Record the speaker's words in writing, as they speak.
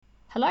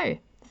Hello,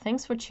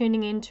 thanks for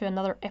tuning in to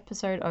another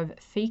episode of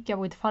Fika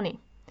with Funny.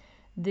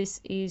 This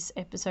is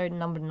episode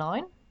number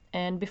 9,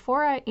 and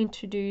before I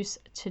introduce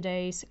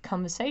today's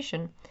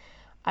conversation,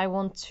 I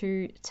want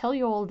to tell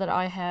you all that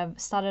I have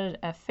started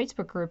a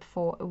Facebook group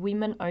for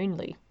women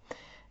only.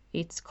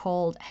 It's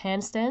called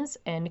Handstands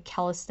and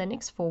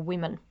Calisthenics for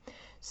Women.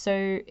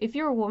 So if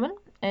you're a woman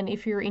and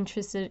if you're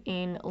interested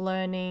in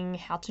learning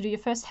how to do your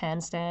first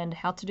handstand,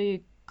 how to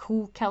do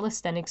cool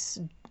calisthenics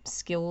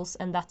skills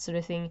and that sort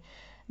of thing,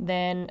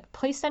 then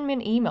please send me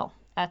an email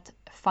at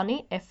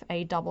funny,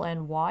 Fanny,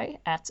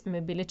 at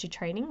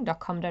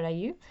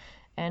mobilitytraining.com.au,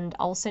 and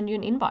I'll send you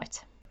an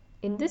invite.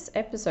 In this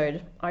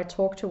episode, I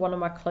talked to one of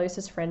my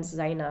closest friends,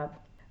 Zainab.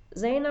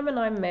 Zainab and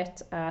I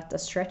met at a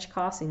stretch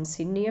class in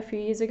Sydney a few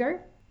years ago,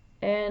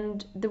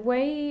 and the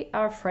way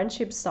our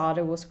friendship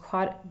started was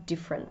quite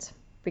different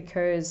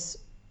because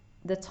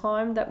the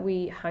time that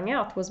we hung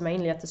out was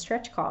mainly at the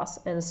stretch class,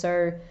 and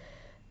so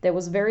there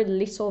was very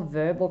little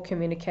verbal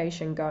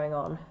communication going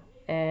on.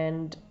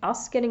 And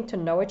us getting to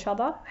know each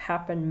other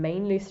happened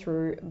mainly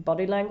through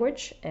body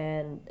language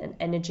and an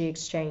energy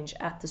exchange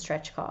at the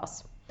stretch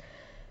class.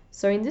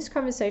 So in this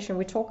conversation,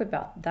 we talk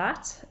about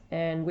that,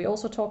 and we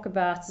also talk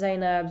about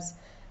Zainab's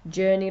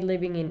journey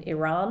living in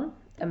Iran,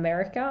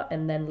 America,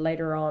 and then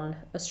later on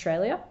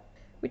Australia.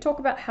 We talk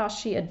about how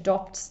she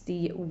adopts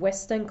the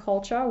Western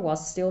culture while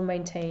still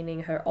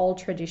maintaining her old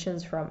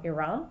traditions from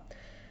Iran,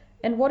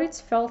 and what it's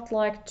felt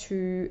like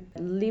to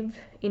live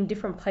in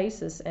different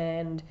places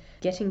and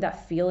getting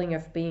that feeling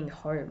of being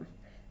home.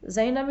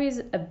 Zainab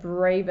is a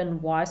brave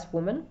and wise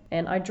woman,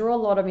 and I draw a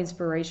lot of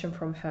inspiration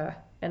from her,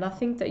 and I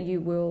think that you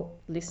will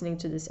listening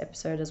to this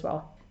episode as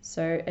well.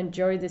 So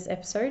enjoy this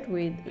episode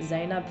with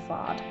Zainab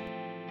Fard.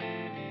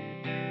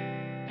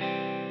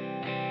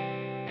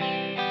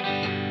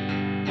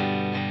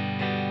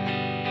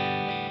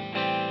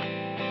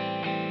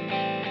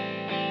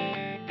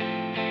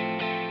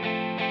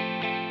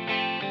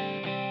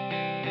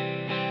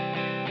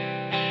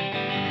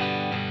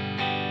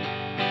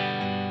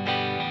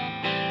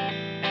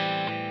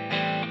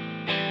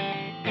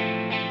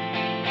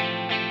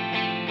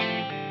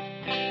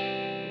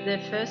 The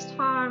first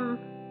time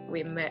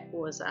we met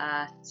was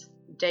at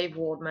Dave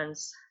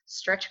Wardman's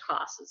stretch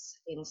classes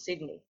in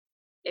Sydney.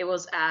 It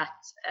was at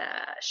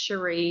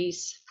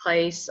Cherie's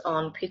place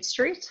on Pitt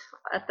Street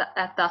at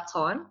that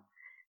time.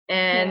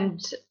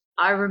 And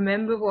I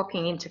remember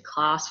walking into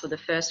class for the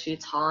first few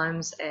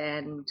times,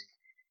 and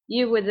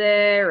you were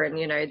there, and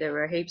there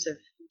were heaps of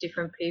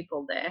different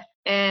people there.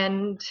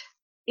 And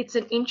it's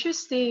an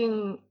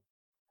interesting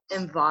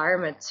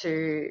environment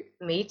to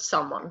meet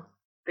someone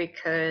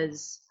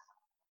because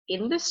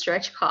in the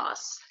stretch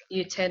class,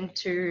 you tend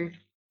to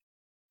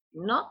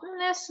not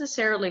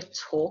necessarily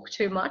talk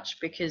too much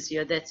because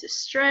you're there to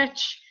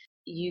stretch.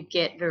 You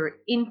get very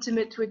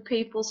intimate with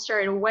people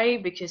straight away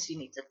because you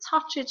need to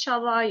touch each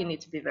other, you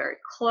need to be very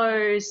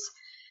close.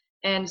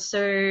 And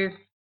so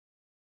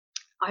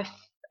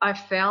I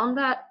found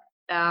that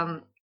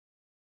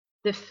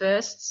the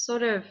first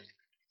sort of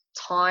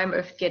time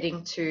of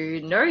getting to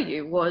know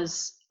you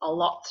was a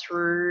lot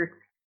through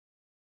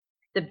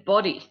the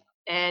body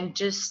and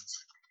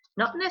just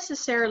not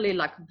necessarily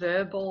like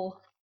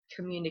verbal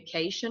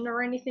communication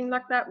or anything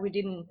like that. We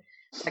didn't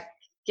like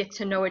get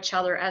to know each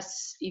other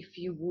as if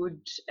you would,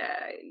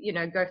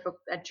 go for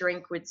a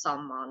drink with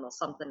someone or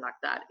something like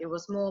that. It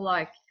was more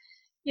like,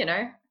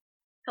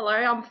 hello,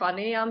 I'm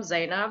Funny, I'm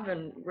Zainab,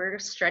 and we're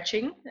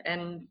stretching,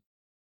 and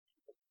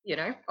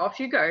off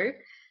you go.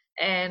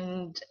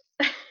 And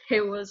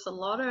it was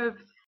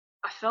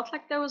I felt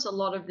like there was a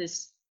lot of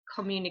this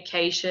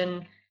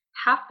communication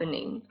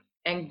happening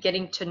and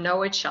getting to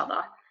know each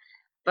other,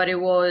 but it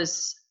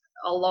was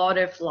a lot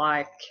of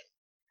like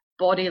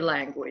body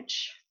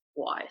language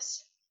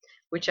wise,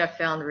 which I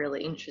found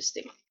really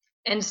interesting.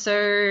 And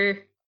so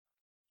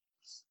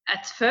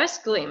at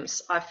first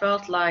glimpse, I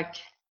felt like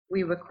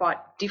we were quite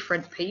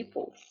different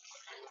people.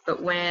 But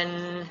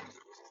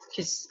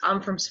because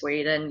I'm from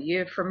Sweden,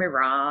 you're from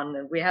Iran,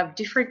 and we have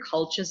different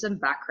cultures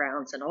and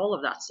backgrounds and all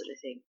of that sort of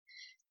thing.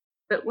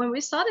 But when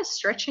we started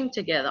stretching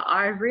together,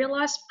 I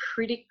realized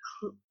pretty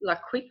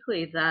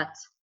quickly that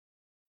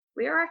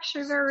we are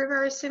actually very,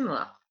 very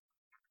similar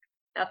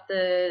at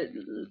the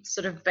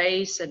sort of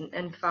base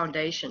and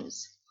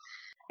foundations.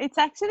 It's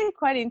actually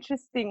quite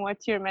interesting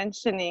what you're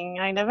mentioning.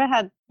 I never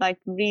had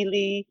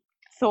really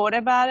thought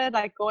about it,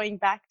 going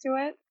back to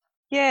it.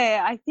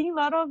 Yeah, I think a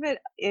lot of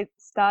it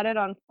started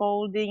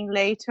unfolding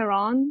later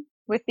on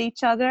with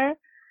each other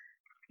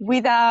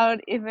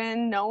without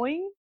even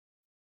knowing,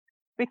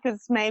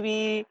 because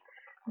maybe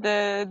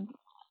the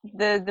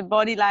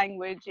body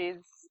language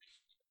is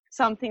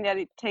something that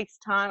it takes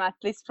time, at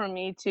least for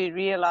me, to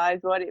realize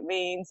what it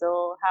means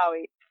or how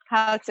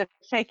it's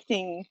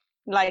affecting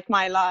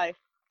my life,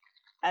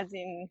 as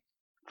in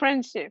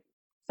friendship.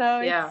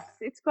 So Yeah.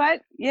 it's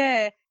quite,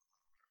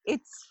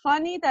 it's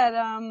funny that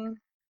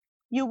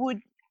you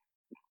would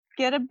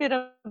get a bit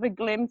of a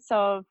glimpse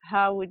of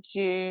how would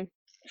you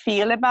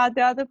feel about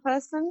the other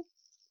person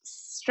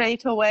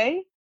straight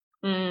away.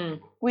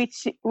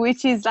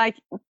 which is like,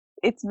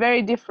 it's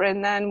very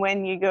different than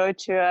when you go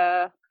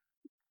to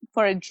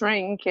for a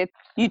drink.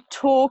 You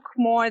talk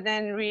more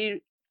than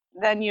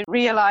you're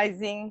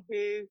realizing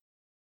who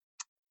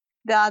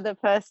the other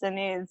person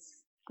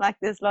is. Like,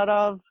 there's a lot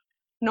of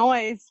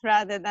noise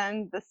rather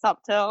than the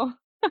subtle,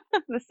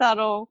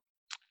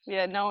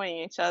 knowing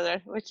each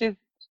other, which is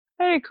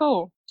very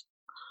cool.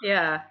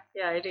 Yeah,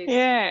 it is.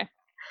 Yeah.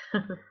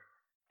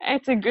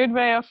 It's a good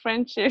way of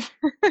friendship.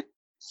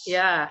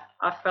 Yeah,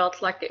 I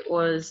felt like it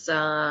was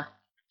the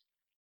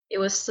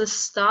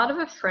start of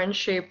a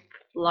friendship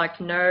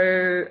like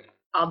no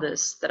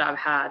others that I've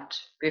had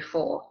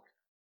before.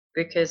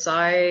 Because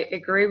I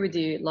agree with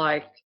you.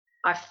 Like,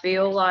 I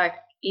feel like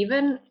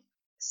even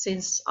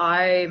since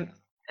I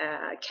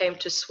came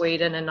to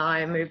Sweden and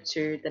I moved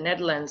to the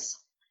Netherlands,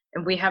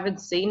 and we haven't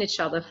seen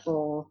each other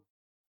for,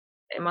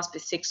 it must be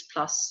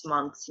 6+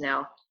 months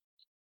now.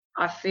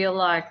 I feel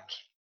like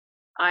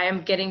I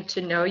am getting to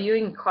know you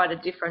in quite a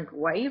different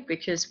way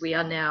because we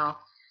are now,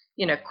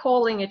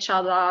 calling each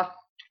other,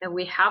 and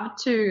we have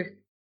to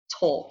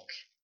talk.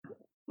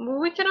 Well,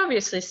 we can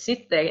obviously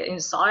sit there in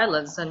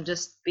silence and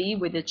just be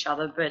with each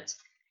other, but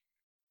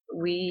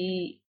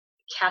we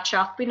catch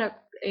up in a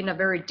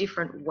very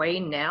different way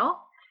now,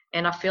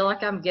 and I feel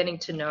like I'm getting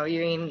to know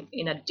you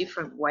in a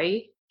different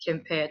way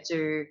compared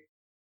to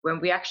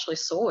when we actually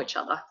saw each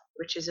other,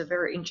 which is a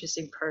very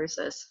interesting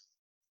process.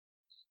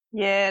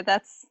 Yeah,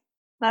 that's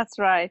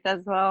right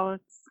as well.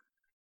 It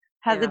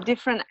has a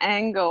different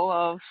angle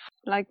of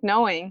like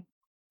knowing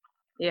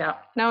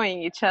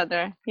each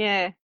other.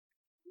 Yeah.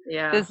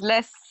 There's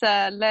less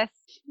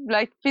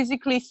like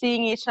physically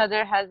seeing each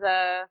other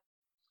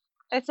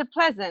it's a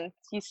pleasant.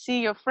 You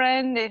see your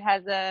friend,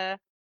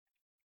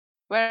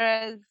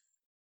 whereas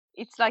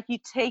it's like you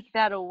take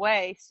that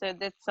away, so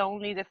that's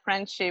only the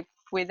friendship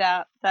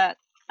without that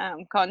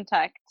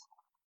contact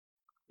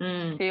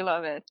feel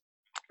of it.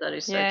 That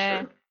is so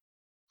true.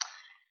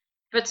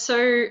 But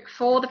so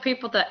for the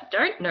people that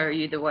don't know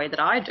you the way that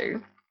I do,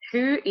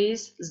 who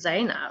is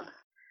Zainab?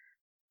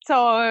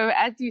 So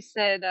as you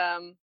said,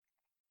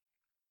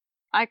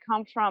 I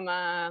come from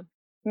a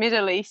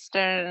Middle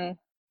Eastern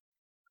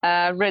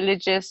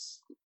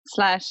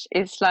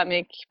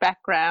religious/Islamic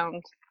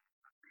background,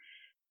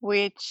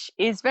 which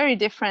is very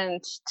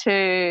different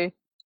to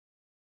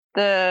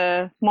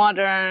the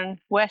modern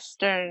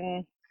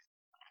Western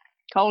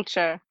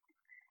culture.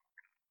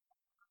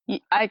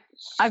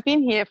 I've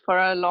been here for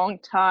a long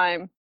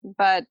time,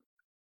 but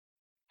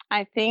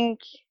I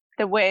think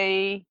the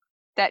way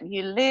that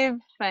you live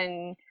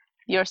and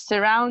your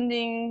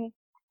surrounding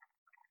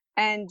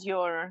and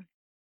your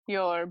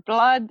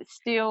blood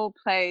still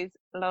plays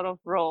a lot of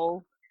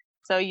role.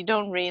 So you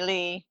don't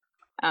really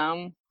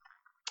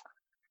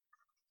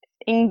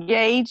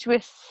engage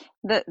with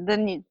the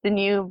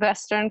new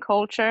Western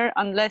culture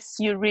unless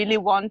you really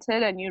want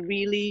it and you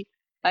really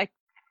like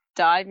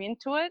dive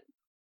into it.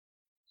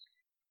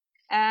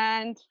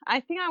 And I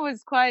think I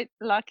was quite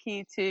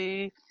lucky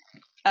to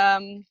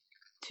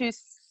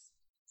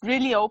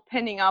really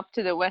opening up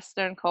to the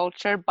Western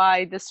culture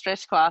by the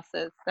stretch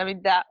classes. I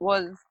mean, that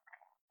was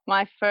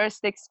my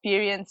first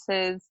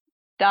experiences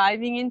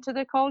diving into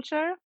the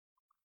culture,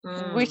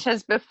 which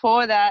has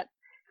before that,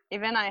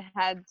 even I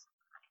had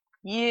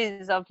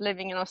years of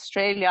living in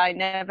Australia, I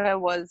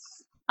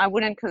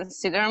wouldn't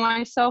consider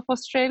myself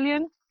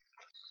Australian.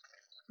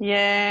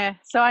 Yeah,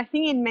 so I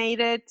think it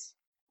made it,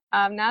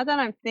 now that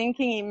I'm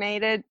thinking, it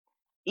made it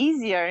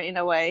easier in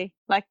a way,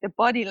 like the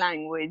body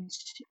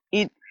language.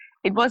 It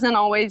wasn't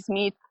always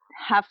me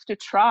have to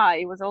try,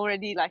 it was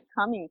already like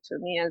coming to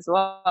me as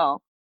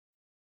well.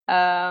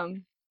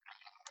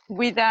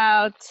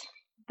 Without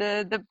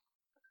the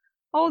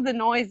all the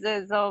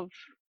noises of,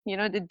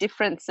 the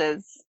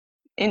differences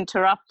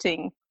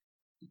interrupting.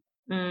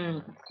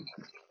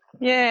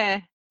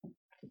 Yeah.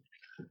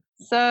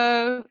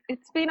 So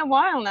it's been a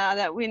while now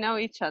that we know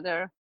each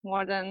other,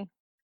 more than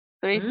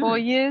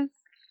 3-4 years.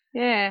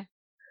 Yeah.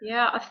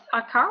 Yeah,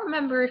 I can't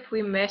remember if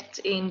we met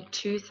in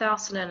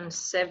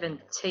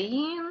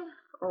 2017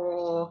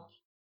 or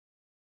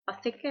I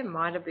think it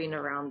might have been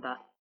around that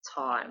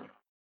time.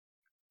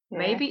 Yeah.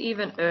 Maybe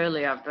even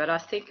earlier, but I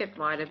think it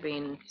might have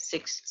been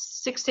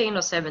 16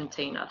 or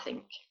 17, I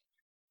think.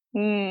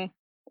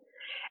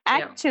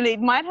 Actually,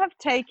 it might have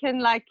taken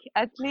like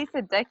at least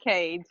a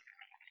decade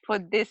for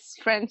this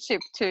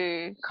friendship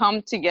to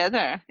come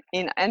together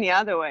in any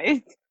other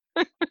ways.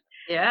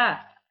 Yeah.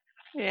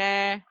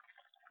 Yeah.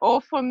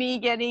 Or for me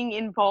getting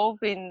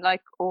involved in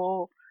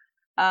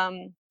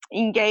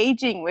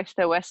engaging with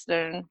the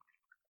Western,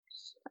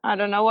 I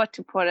don't know what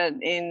to put it,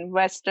 in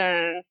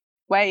Western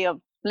way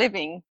of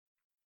living.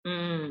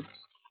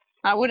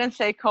 I wouldn't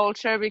say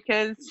culture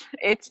because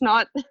it's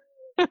not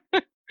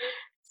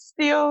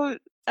still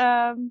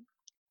the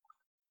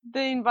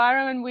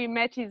environment we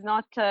met is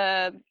not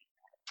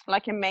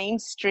like a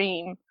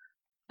mainstream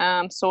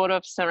sort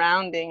of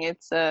surrounding.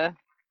 It's a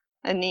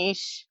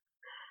niche.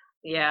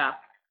 Yeah,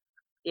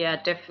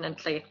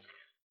 definitely.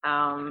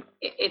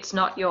 It's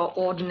not your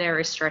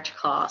ordinary stretch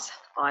class.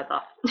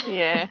 either.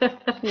 Yeah.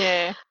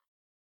 Yeah.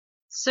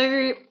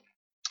 So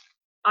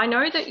I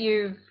know that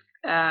you're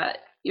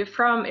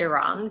from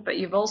Iran, but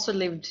you've also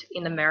lived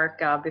in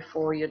America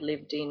before you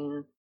lived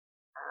in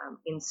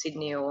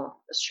Sydney or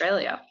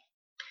Australia.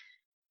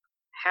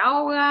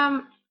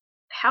 How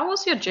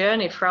was your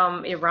journey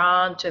from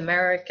Iran to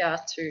America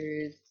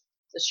to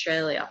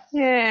Australia?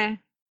 Yeah.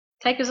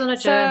 Take us on a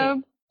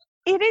journey. So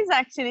it is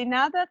actually,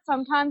 now that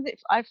sometimes if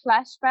I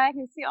flash back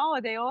and see, oh,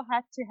 they all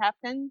had to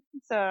happen.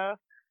 So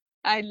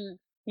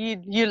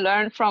you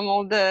learn from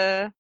all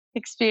the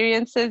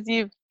experiences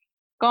you've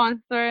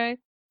gone through.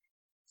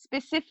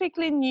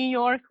 Specifically, New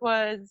York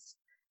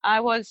I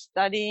was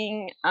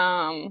studying.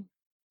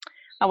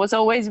 I was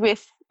always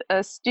with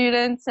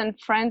students and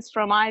friends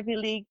from Ivy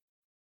League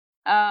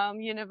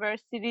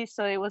university,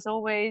 so it was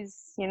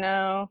always,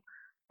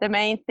 the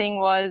main thing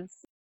was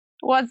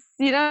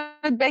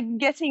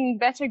getting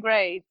better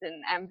grades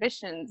and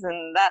ambitions,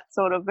 and that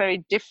sort of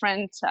very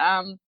different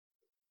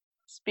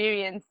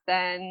experience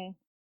than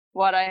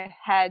what I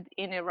had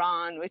in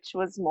Iran, which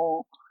was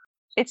more,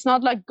 it's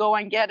not like go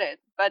and get it,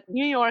 but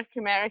New York,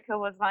 America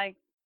was like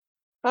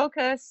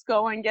focus,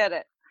 go and get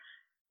it.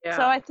 So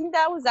Yeah. I think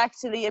that was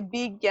actually a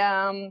big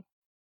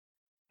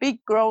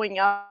growing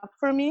up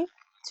for me,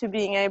 to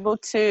being able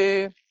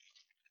to,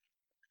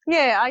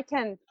 yeah, I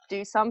can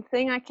do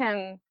something, I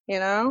can,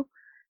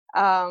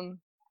 um,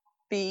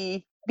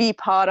 be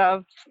part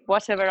of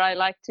whatever I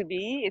like to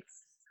be.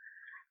 It's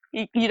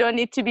you don't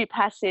need to be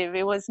passive.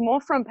 It was more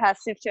from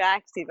passive to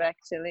active,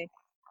 actually.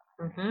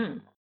 Mm-hmm.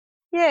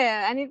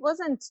 Yeah, and it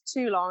wasn't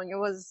too long. It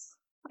was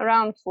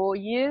around 4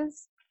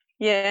 years.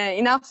 Yeah,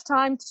 enough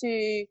time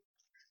to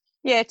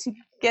get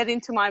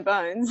into my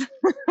bones.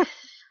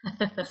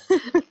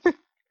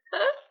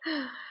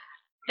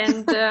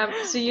 And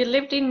so you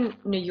lived in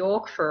New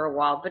York for a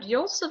while, but you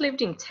also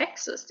lived in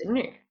Texas, didn't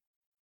you?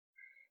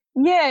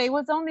 Yeah, it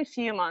was only a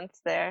few months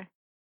there.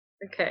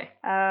 Okay.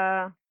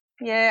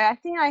 Yeah, I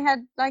think I had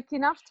like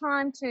enough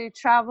time to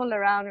travel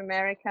around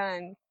America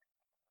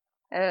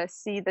and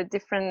see the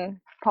different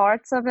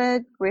parts of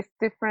it with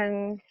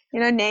different,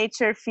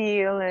 nature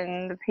feel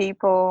and the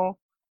people.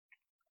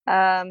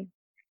 Um,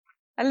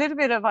 a little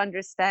bit of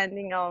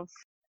understanding of,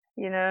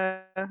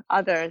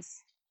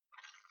 others.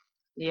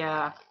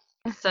 Yeah.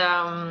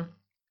 So,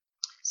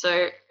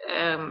 so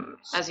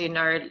as you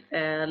know,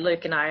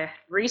 Luke and I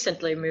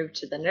recently moved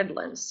to the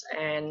Netherlands,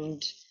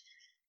 and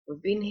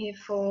we've been here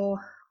for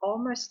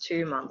almost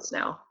 2 months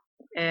now.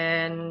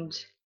 And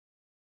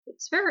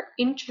it's very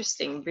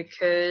interesting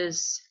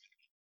because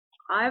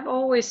I've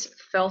always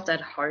felt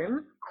at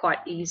home quite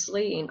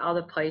easily in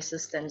other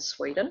places than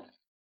Sweden,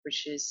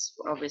 which is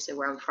obviously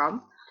where I'm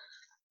from.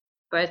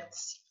 But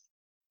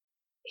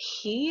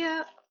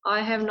here, I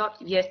have not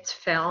yet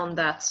found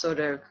that sort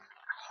of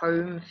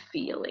home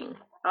feeling.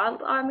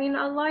 I mean,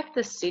 I like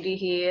the city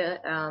here,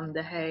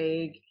 The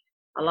Hague.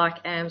 I like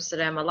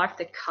Amsterdam. I like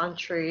the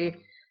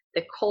country.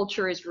 The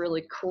culture is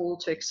really cool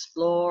to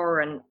explore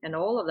and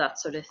all of that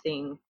sort of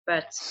thing.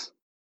 But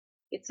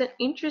it's an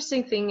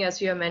interesting thing,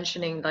 as you're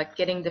mentioning, like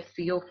getting the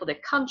feel for the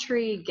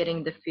country,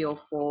 getting the feel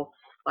for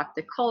like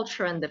the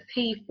culture and the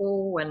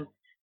people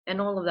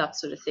and all of that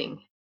sort of thing.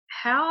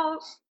 How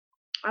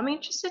I'm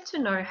interested to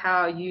know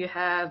how you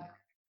have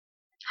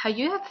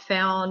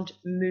found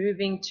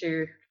moving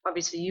to,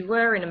 obviously you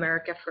were in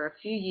America for a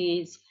few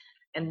years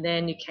and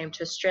then you came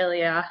to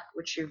Australia,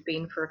 which you've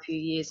been for a few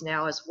years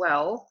now as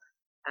well,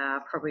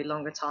 probably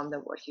longer time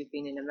than what you've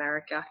been in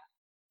America.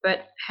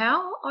 But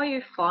how are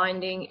you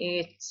finding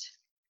it,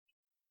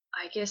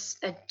 I guess,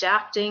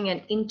 adapting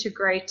and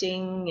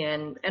integrating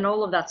and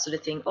all of that sort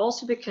of thing?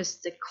 Also because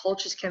the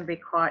cultures can be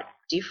quite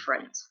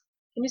different.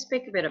 Can you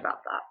speak a bit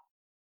about that?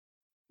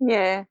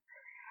 Yeah.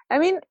 I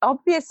mean,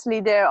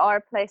 obviously there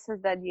are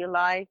places that you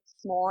like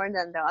more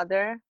than the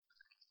other.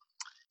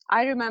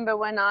 I remember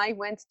when I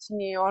went to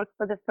New York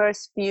for the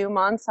first few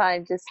months, I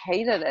just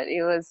hated it.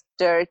 It was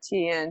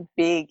dirty and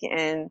big,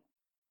 and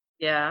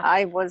Yeah.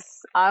 I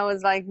was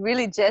like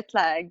really jet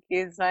lagged.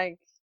 It's like,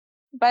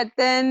 but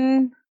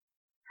then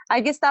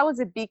I guess that was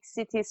a big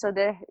city, so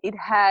it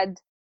had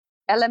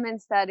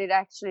elements that it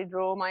actually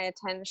drew my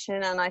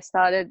attention, and I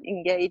started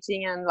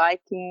engaging and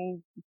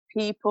liking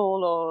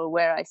people or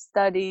where I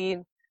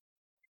studied.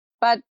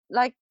 But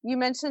like you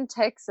mentioned,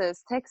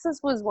 Texas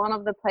was one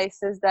of the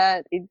places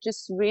that it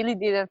just really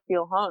didn't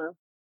feel home.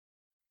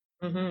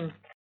 Mhm.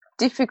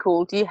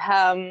 Difficult. You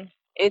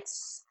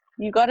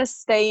got to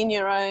stay in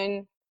your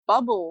own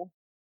bubble,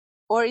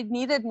 or it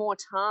needed more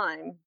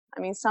time.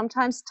 I mean,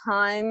 sometimes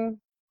time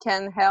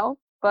can help,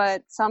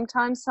 but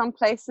sometimes some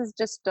places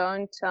just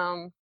don't.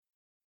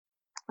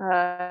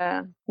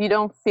 You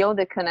don't feel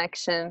the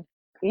connection.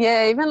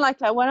 Yeah, even like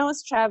when I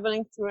was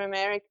traveling through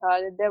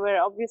America, there were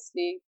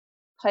obviously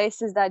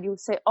places that you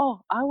say,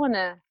 "Oh, I want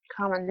to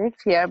come and live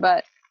here,"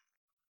 but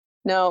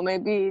no,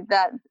 maybe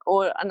that,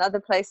 or another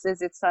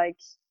places it's like,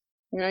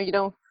 you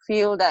don't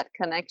feel that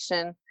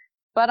connection.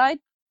 But I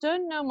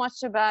don't know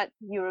much about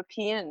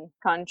European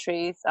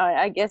countries.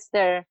 I guess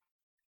they're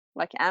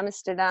like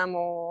Amsterdam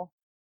or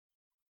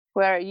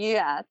Where are you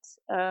at?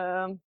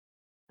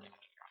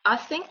 I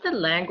think the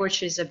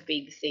language is a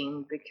big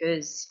thing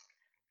because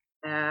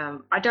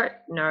I don't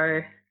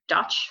know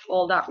Dutch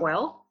all that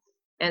well.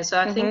 And so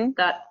I think Mm-hmm.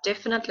 that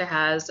definitely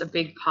has a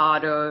big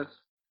part of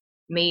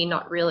me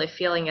not really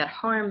feeling at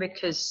home,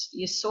 because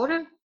you sort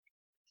of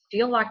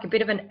feel like a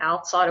bit of an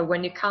outsider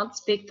when you can't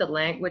speak the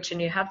language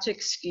and you have to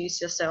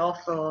excuse yourself,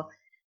 or,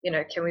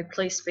 can we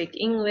please speak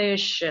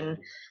English? And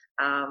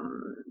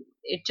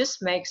it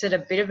just makes it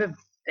a bit of a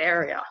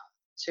barrier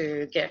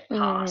to get Mm.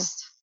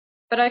 past.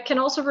 But I can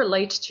also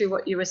relate to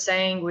what you were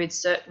saying with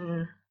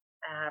certain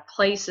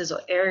places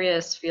or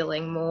areas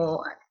feeling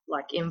more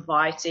like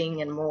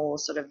inviting and more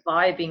sort of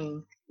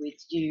vibing with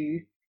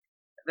you,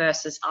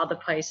 versus other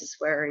places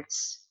where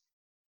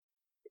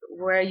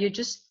you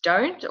just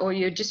don't, or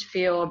you just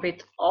feel a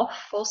bit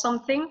off or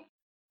something.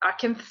 I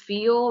can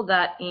feel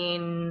that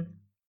in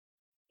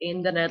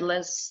the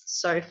Netherlands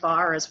so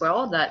far as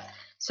well, that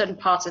certain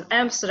parts of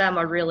Amsterdam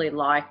I really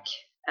like.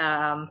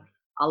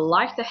 I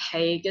like The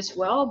Hague as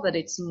well, but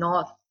it's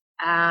not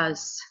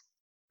as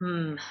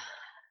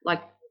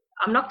like,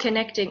 I'm not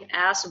connecting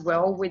as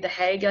well with The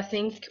Hague, I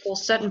think, or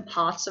certain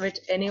parts of it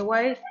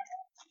anyway.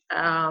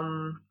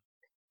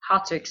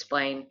 Hard to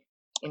explain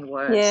in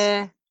words.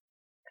 Yeah.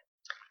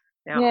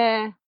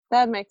 Yeah,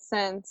 that makes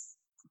sense.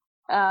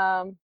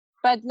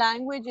 But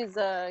language is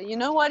you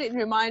know what it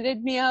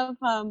reminded me of?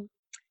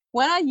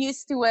 When I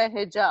used to wear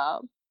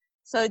hijab.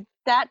 So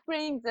that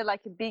brings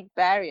like a big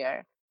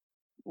barrier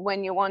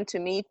when you want to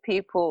meet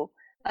people.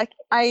 Like,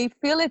 I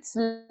feel it's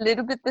a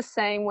little bit the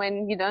same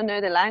when you don't know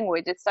the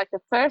language. It's like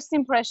the first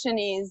impression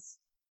is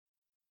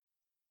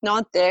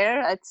not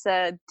there. It's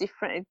a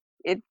different,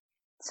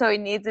 so it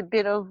needs a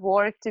bit of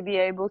work to be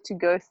able to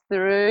go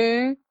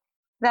through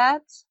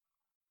that.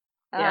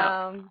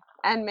 Yeah.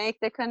 And make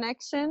the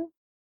connection.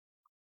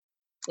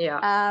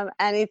 Yeah.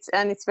 And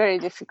it's very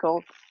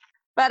difficult.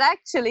 But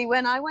actually,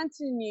 when I went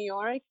to New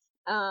York,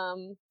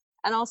 and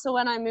also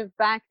when I moved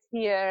back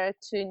here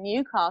to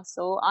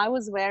Newcastle, I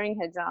was wearing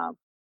hijab.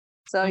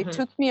 So it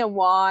took me a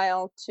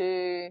while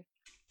to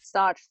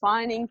start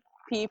finding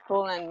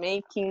people and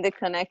making the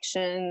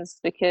connections,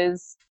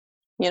 because,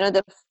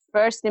 the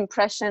first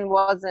impression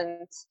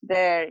wasn't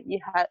there.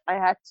 I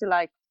had to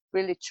like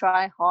really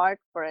try hard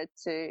for it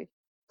to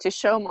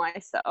show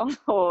myself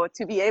or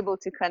to be able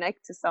to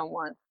connect to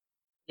someone.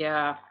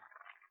 Yeah.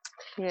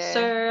 Yeah.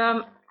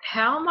 So,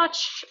 how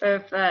much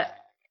of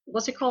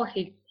what's it called,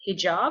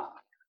 hijab?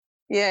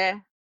 Yeah.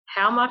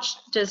 How much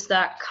does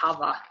that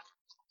cover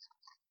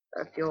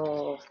of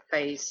your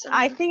face?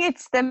 I think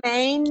it's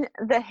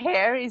the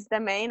hair is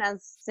the main.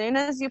 As soon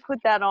as you put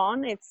that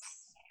on, it's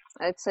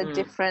a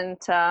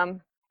different,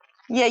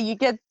 you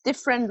get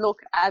different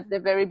look at the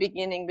very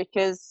beginning,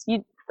 because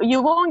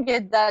you won't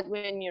get that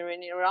when you're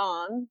in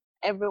Iran.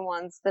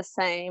 Everyone's the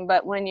same,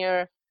 but when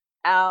you're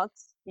out,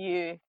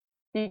 you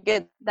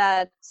get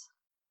that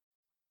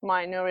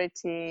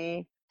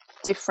minority,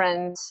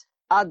 different,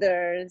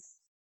 others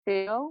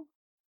feel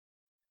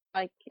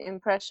like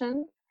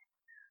impression.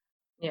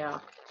 Yeah.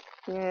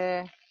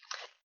 Yeah.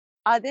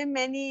 Are there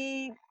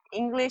many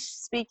English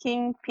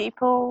speaking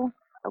people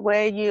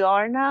where you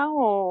are now,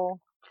 or?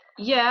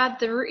 Yeah,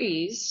 there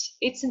is.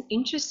 It's an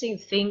interesting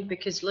thing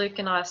because Luke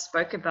and I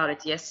spoke about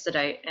it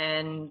yesterday,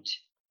 and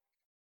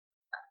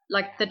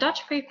like, the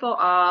Dutch people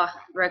are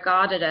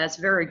regarded as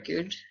very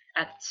good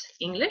at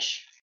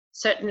English.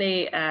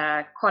 Certainly,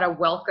 quite a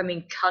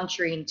welcoming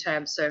country in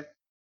terms of,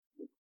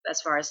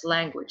 as far as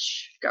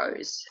language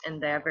goes,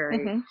 and they're very,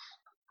 Mm-hmm.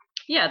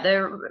 yeah,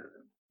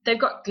 they've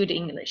got good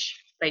English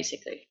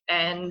basically.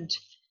 And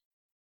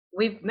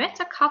we've met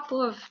a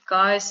couple of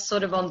guys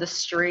sort of on the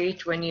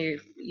street when you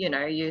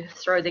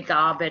throw the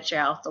garbage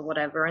out or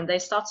whatever, and they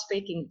start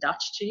speaking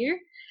Dutch to you,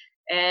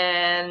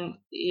 and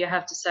you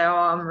have to say, "Oh,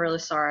 I'm really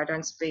sorry, I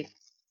don't speak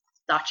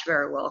Dutch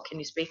very well. Can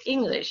you speak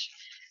English?"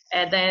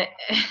 And then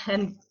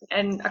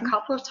and a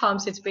couple of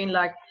times it's been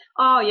like,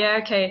 "Oh yeah,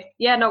 okay,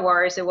 yeah, no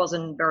worries. It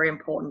wasn't very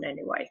important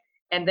anyway,"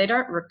 and they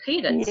don't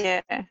repeat it.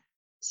 Yeah.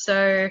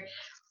 So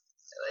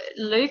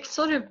Luke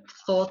sort of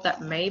thought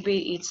that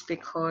maybe it's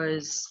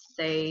because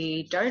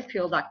they don't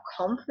feel that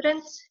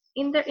confident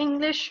in their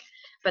English,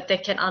 but they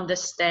can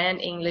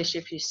understand English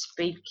if you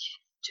speak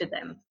to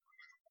them.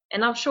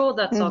 And I'm sure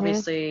that's Mm-hmm.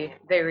 obviously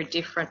very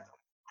different,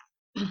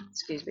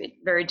 excuse me,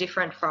 very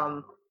different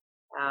from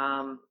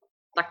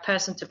like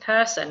person to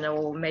person,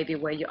 or maybe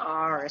where you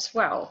are as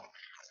well.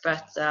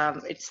 But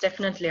it's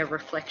definitely a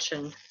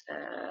reflection,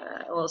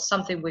 or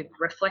something we've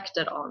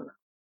reflected on.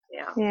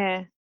 Yeah.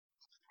 Yeah.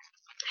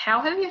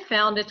 How have you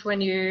found it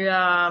when you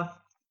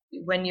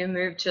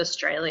moved to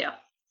Australia,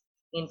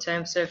 in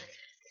terms of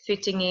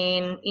fitting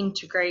in,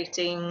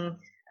 integrating?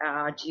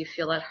 Do you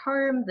feel at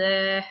home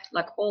there?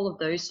 Like, all of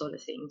those sort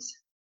of things.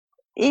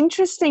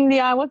 Interestingly,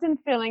 I wasn't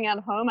feeling at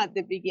home at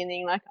the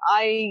beginning. Like,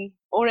 I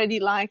already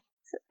liked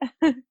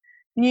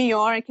New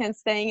York and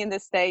staying in the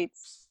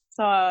States,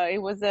 so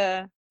it was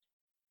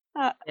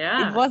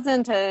it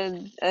wasn't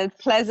a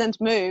pleasant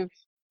move.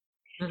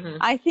 Mm-hmm.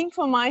 I think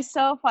for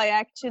myself, I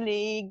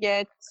actually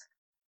get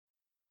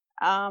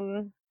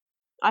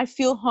I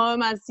feel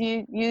home, as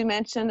you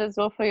mentioned as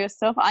well for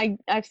yourself. I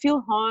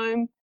feel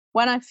home.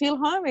 When I feel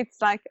home,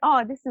 it's like,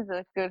 oh, this is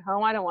a good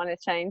home. I don't want to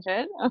change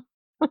it.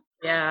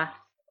 Yeah.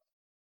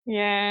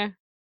 Yeah.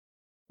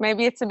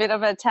 Maybe it's a bit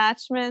of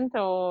attachment,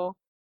 or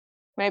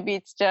maybe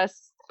it's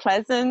just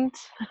pleasant.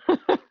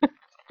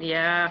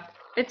 Yeah.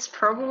 It's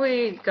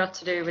probably got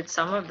to do with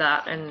some of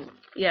that, and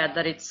yeah,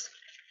 that it's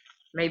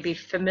maybe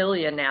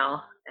familiar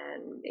now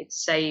and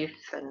it's safe,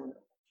 and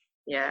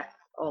yeah,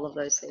 all of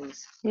those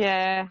things.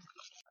 Yeah.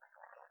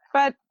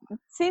 But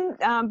since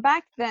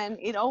back then,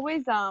 it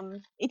always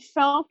it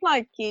felt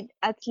like it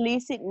at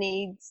least it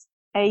needs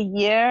a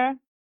year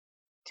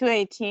to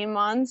 18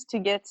 months to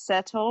get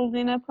settled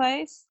in a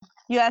place.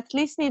 You at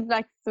least need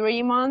like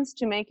 3 months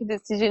to make a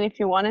decision if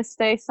you want to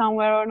stay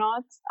somewhere or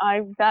not.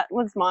 That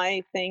was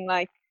my thing.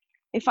 Like,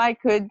 if I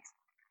could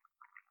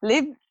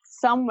live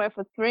somewhere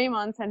for 3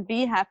 months and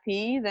be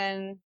happy,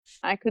 then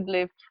I could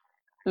live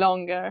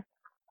longer.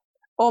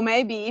 Or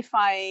maybe if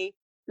I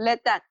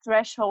let that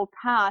threshold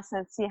pass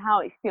and see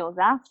how it feels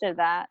after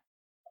that,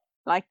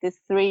 like the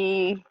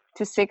 3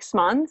 to 6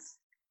 months,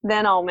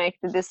 then I'll make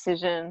the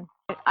decision.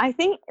 I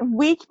think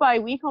week by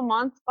week or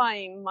month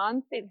by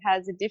month, it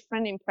has a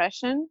different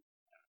impression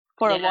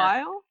for a Yeah.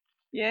 while.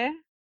 Yeah.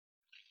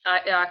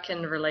 I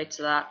can relate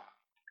to that.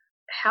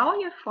 How are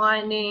you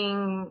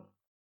finding,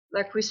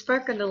 like we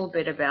spoke a little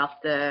bit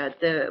about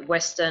the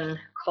Western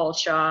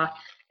culture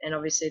and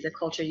obviously the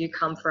culture you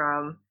come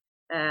from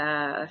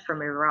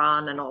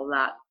Iran and all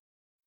that.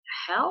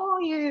 How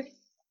are you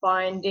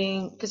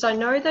finding, because I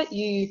know that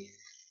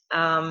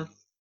um,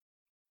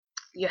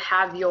 you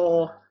have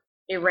your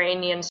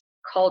Iranian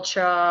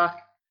culture,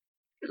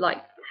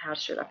 like, how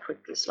should I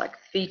put this, like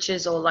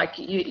features, or like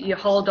you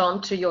hold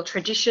on to your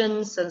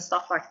traditions and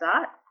stuff like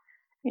that.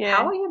 Yeah.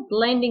 How are you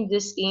blending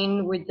this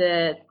in with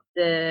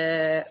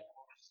the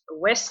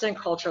Western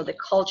culture, the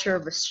culture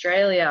of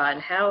Australia,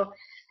 and how,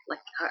 like,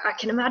 I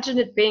can imagine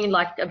it being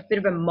like a bit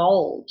of a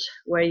mold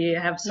where you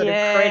have sort of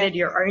created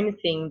your own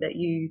thing that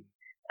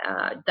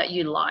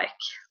you like.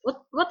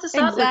 What does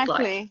that look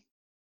like?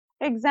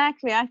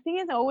 Exactly. I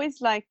think it's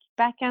always like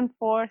back and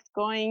forth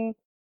going.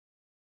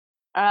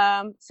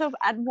 So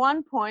at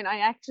one point, I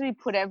actually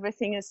put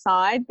everything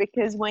aside,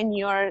 because when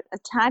you're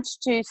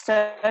attached to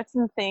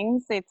certain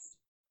things,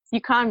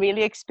 you can't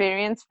really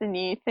experience the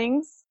new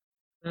things.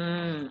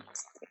 Mm.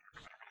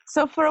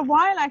 So for a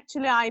while,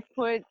 actually, I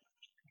put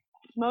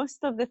most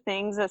of the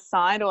things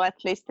aside, or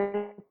at least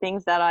the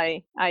things that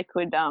I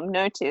could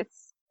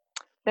notice.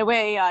 The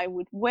way I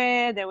would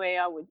wear, the way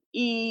I would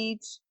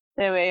eat,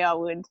 the way I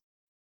would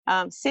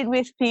sit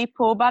with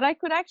people. But I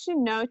could actually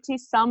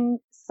notice some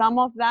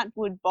of that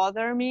would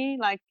bother me,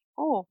 like,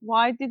 oh,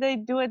 why did they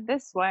do it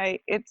this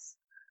way? It's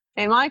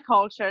in my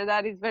culture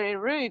that is very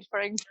rude, for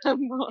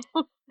example.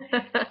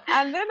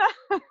 and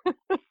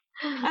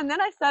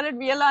then I started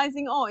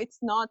realizing, oh, it's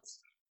not.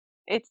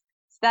 It's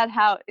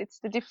it's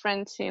the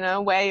different,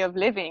 way of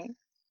living.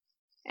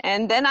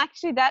 And then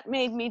actually that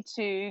made me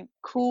to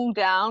cool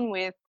down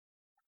with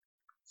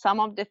some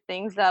of the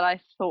things that I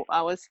thought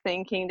I was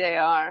thinking they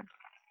are,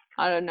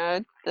 I don't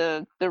know,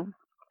 the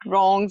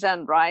wrongs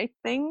and right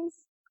things.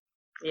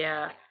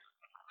 Yeah,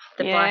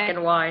 the black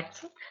and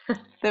white.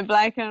 The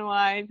black and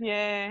white,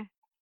 yeah.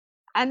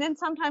 And then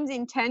sometimes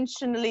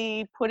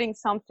intentionally putting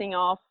something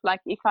off,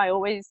 like if I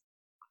always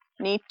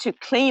need to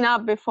clean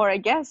up before a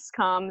guest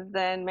comes,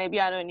 then maybe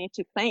I don't need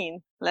to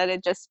clean. Let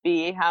it just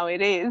be how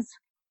it is.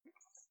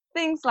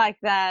 Things like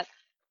that.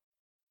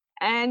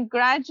 And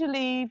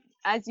gradually,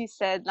 as you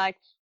said, like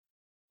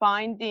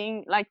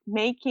finding, like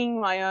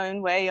making my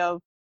own way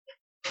of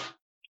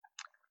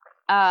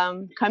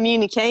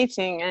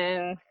communicating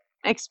and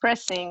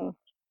expressing,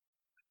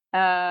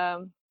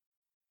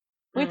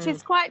 which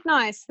is quite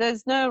nice.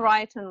 There's no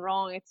right and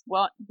wrong. It's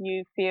what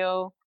you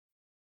feel,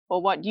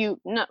 or what do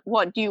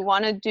you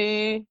want to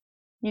do.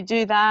 You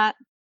do that.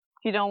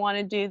 If you don't want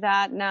to do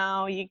that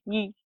now, you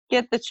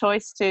get the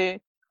choice to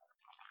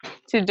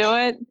do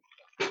it,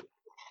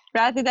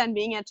 rather than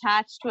being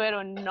attached to it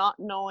or not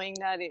knowing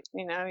that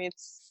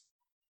it's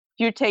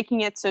you're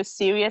taking it so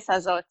serious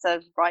as though it's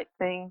a right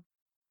thing.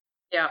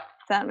 Yeah.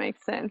 If that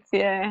makes sense.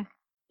 Yeah.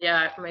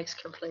 Yeah, it makes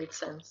complete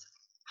sense.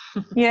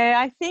 Yeah,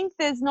 I think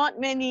there's not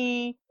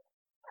many.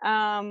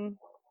 I'm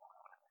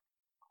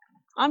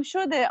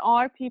sure there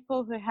are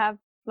people who have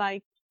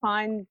like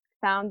found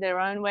their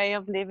own way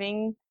of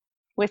living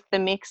with the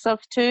mix of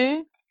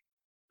two,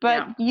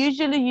 but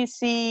usually you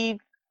see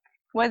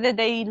whether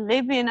they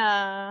live in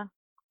a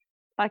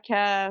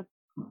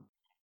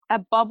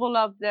bubble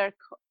of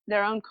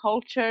their own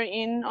culture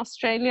in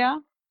Australia,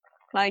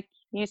 like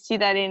you see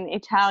that in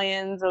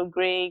Italians or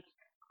Greek,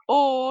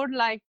 or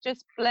like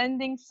just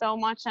blending so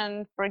much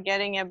and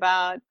forgetting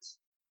about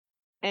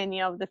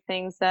any of the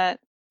things that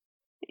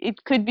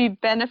it could be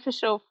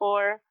beneficial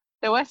for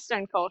the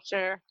Western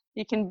culture.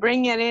 You can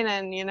bring it in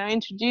and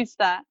introduce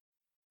that.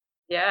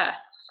 Yeah,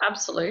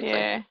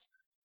 absolutely.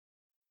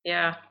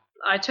 Yeah,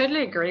 I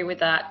totally agree with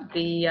that.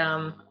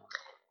 The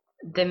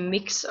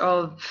mix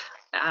of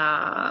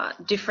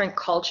different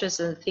cultures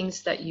and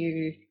things that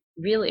you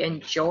really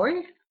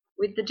enjoy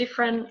with the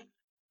different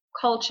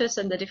cultures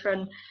and the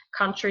different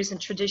countries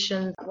and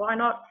traditions, why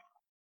not,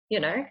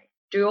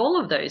 do all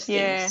of those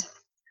Yeah. things?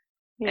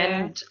 Yeah.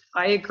 And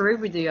I agree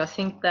with you. I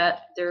think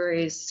that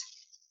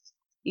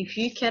if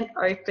you can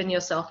open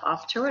yourself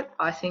up to it,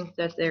 I think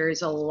that there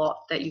is a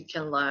lot that you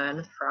can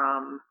learn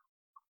from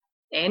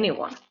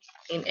anyone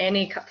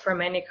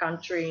from any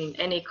country, in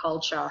any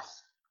culture.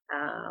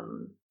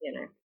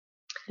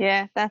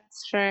 Yeah,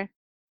 that's true.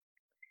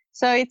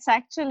 So it's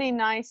actually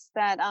nice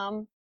that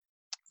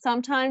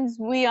sometimes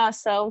we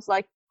ourselves,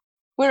 like,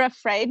 we're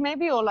afraid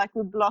maybe, or like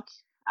we block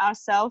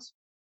ourselves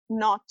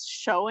not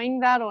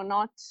showing that, or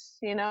not,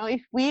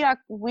 if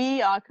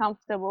we are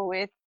comfortable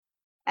with,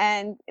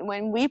 and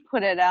when we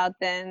put it out,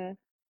 then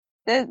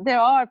there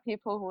are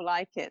people who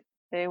like it.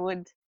 They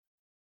would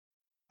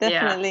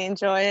definitely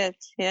enjoy it.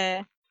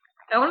 Yeah.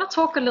 I want to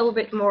talk a little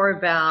bit more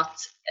about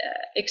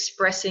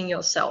expressing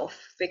yourself,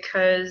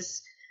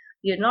 because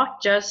you're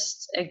not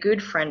just a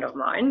good friend of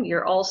mine,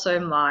 you're also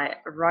my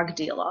rug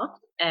dealer,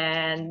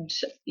 and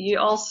you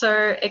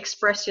also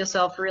express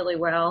yourself really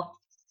well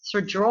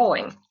through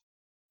drawing.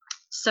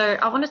 So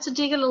I wanted to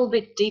dig a little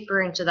bit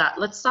deeper into that.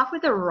 Let's start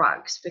with the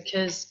rugs,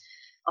 because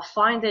I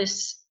find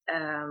this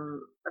a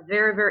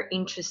very, very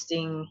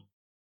interesting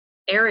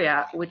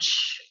area,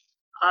 which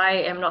I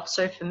am not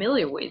so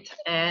familiar with.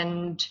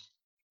 And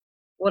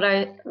what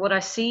I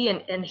see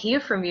and hear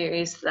from you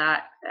is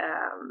that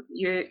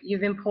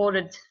you've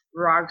imported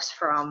rugs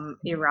from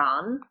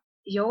Iran.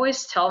 You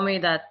always tell me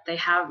that they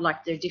have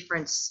like their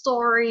different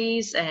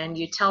stories, and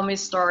you tell me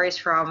stories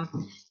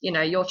from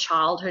your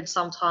childhood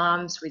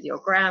sometimes with your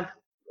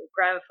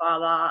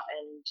grandfather,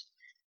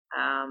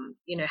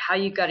 and how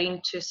you got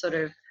into sort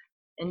of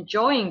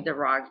enjoying the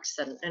rugs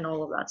and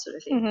all of that sort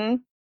of thing. Mm-hmm.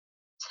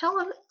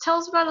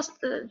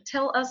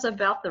 Tell us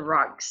about the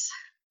rugs.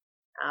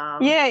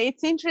 Yeah,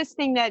 it's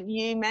interesting that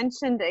you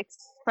mentioned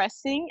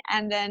expressing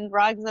and then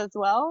rugs as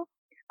well.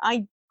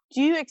 I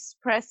do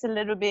express a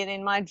little bit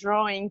in my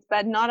drawings,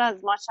 but not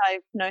as much.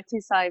 I've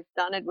noticed I've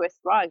done it with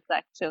rugs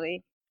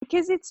actually,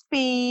 because it's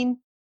been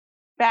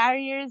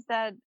barriers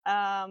that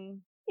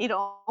it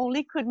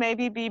only could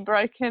maybe be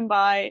broken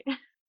by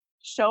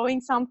showing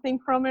something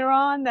from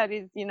Iran that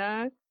is,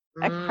 a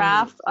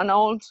craft, an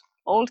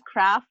old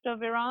craft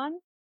of Iran,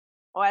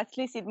 or at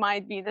least it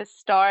might be the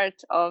start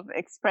of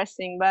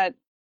expressing. But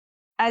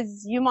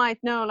as you might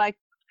know, like,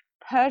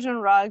 Persian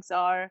rugs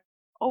are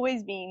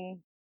always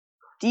being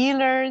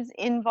dealers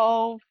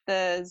involved.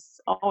 There's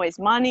always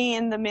money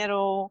in the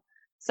middle.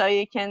 So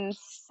you can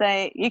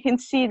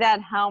see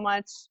that how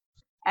much,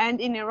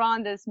 and in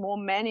Iran, there's more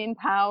men in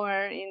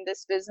power in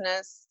this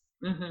business.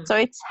 Mm-hmm. So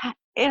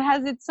it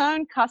has its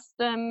own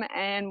custom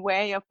and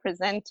way of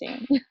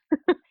presenting.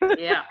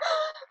 Yeah.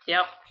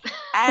 Yep.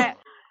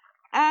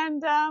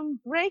 And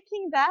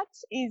breaking that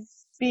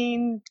is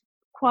been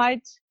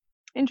quite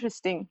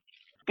interesting.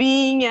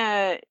 Being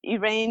a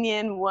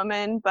Iranian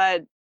woman,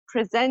 but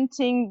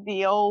presenting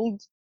the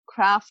old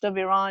craft of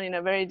Iran in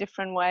a very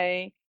different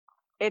way,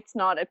 it's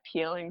not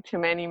appealing to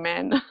many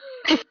men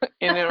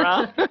in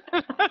Iran.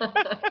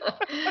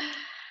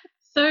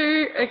 So,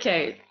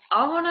 okay,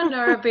 I want to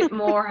know a bit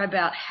more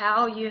about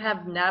how you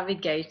have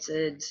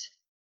navigated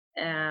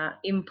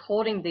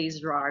importing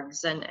these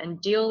rugs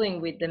and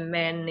dealing with the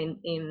men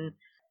in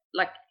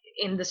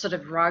the sort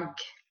of rug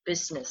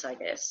business, I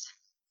guess.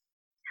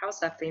 How's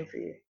that been for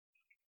you?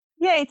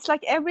 Yeah, it's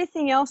like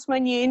everything else.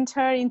 When you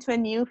enter into a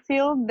new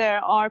field,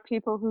 there are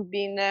people who've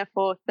been there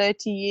for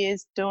 30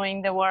 years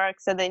doing the work,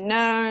 so they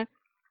know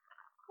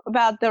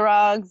about the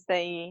rugs,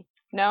 they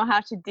know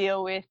how to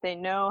deal with, they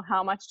know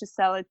how much to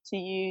sell it to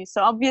you.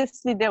 So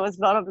obviously there was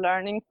a lot of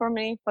learning for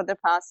me for the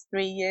past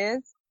 3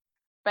 years.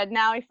 But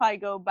now if I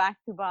go back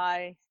to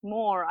buy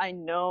more, I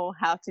know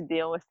how to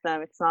deal with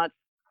them. It's not,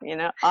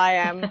 I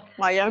am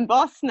my own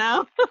boss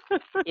now.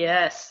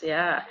 Yes,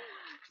 yeah.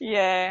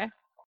 Yeah.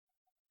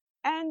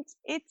 And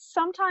it's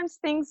sometimes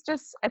things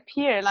just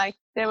appear. Like,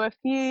 there were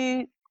a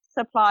few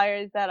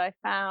suppliers that I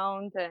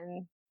found,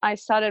 and I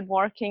started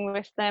working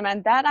with them,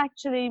 and that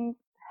actually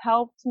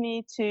helped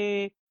me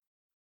to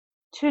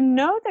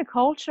know the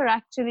culture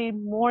actually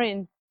more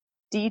in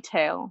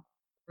detail.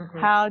 Mm-hmm.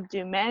 How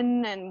do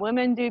men and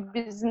women do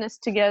business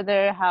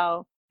together?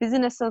 How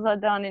businesses are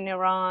done in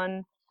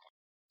Iran?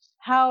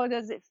 How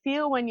does it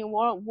feel when you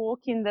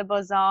walk in the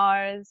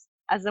bazaars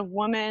as a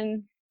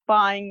woman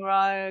buying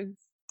rugs?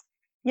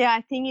 Yeah,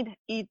 I think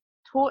it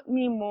taught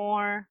me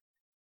more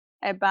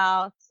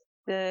about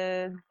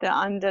the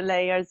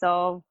underlayers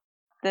of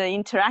the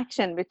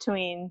interaction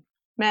between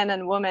men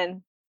and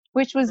women,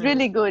 which was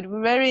really good,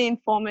 very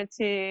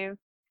informative.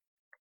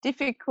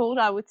 Difficult,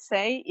 I would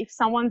say. If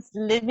someone's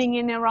living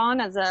in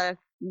Iran as a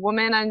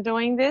woman and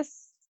doing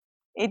this,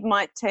 it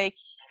might take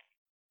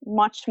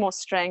much more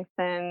strength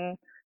and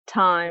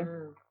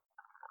time.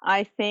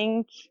 I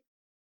think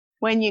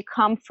when you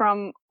come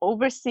from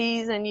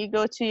overseas and you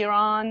go to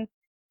Iran,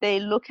 they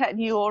look at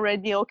you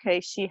already, okay,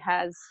 she's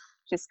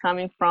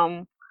coming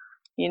from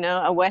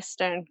a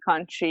Western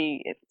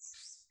country,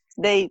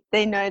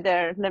 they know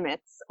their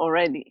limits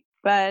already.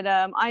 But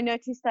I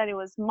noticed that it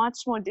was much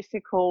more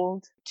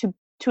difficult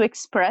to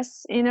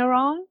express in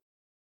Iran.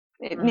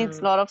 It needs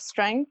a lot of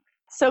strength.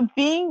 So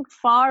being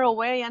far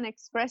away and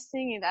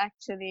expressing it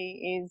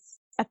actually is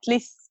at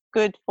least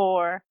good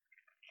for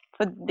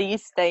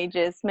these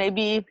stages.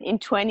 Maybe in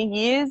 20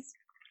 years,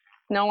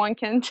 no one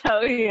can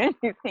tell you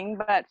anything,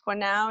 but for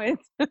now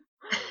it's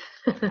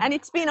and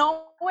it's been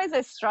always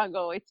a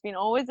struggle. It's been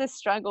always a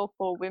struggle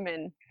for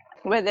women,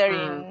 whether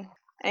in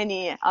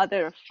any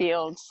other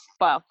fields,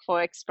 well,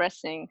 for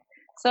expressing.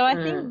 So I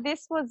think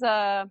this was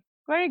a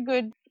very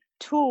good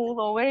tool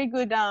or very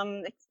good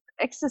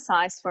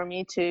exercise for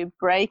me to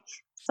break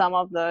some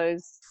of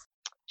those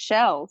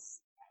shells.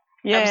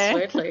 Yeah.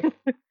 Absolutely.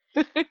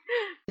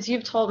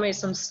 You've told me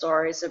some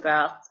stories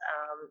about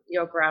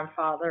your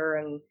grandfather,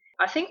 and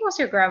I think it was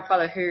your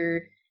grandfather who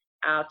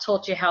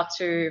taught you how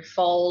to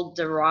fold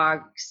the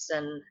rugs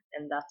and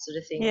that sort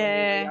of thing when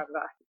you were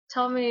younger.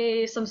 Tell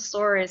me some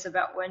stories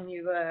about when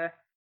you were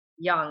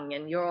young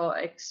and your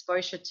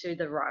exposure to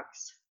the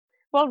rugs.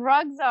 Well,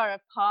 rugs are a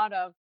part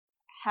of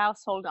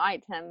household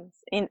items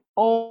in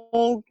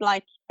all,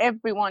 like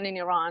everyone in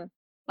Iran,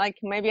 like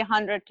maybe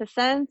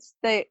 100%.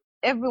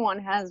 Everyone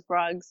has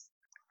rugs,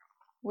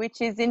 which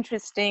is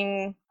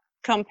interesting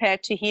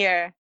compared to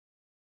here.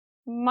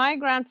 My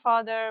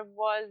grandfather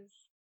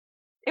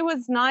it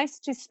was nice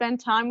to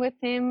spend time with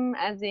him,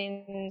 as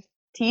in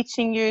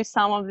teaching you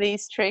some of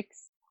these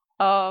tricks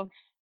of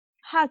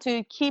how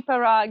to keep a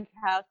rug,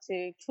 how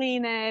to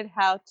clean it,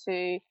 how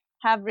to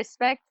have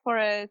respect for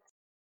it.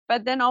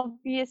 But then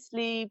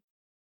obviously,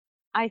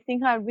 I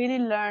think I really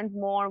learned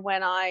more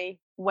when I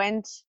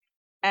went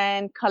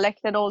and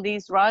collected all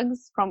these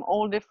rugs from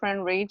all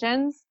different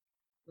regions.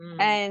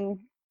 And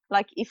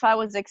like if I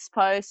was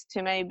exposed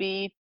to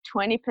maybe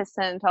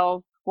 20%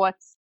 of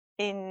what's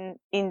in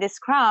this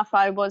craft,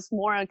 I was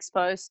more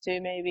exposed to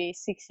maybe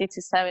 60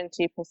 to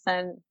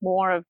 70%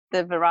 more of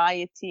the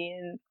variety.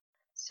 And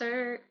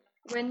so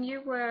when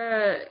you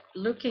were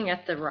looking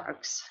at the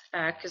rugs,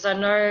 because I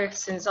know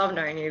since I've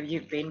known you,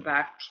 you've been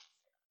back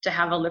to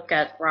have a look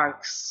at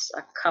rugs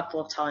a couple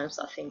of times,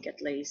 I think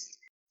at least.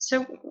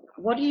 So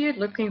what are you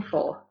looking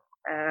for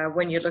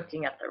when you're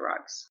looking at the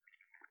rugs?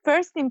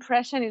 First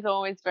impression is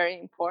always very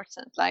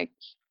important. Like,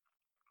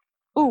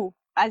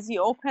 as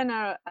you open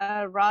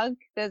a rug,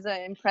 there's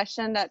an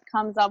impression that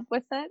comes up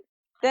with it.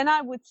 Then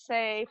I would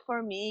say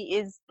for me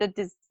is the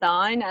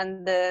design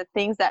and the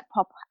things that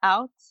pop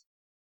out.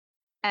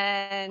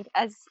 And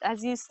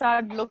as you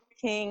start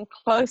looking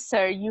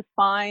closer, you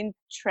find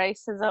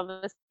traces of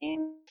the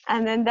scene.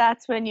 And then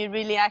that's when you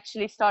really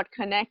actually start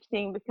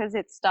connecting, because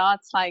it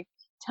starts like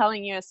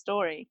telling you a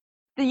story.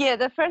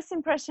 The first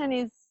impression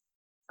is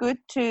good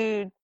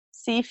to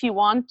see if you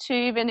want to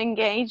even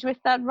engage with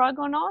that rug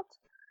or not.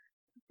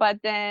 But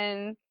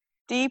then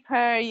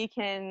deeper, you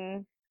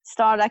can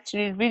start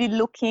actually really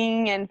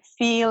looking and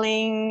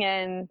feeling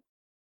and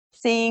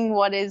seeing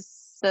what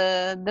is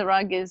the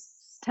rug is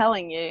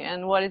telling you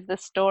and what is the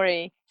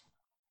story.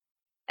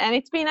 And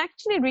it's been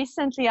actually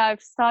recently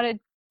I've started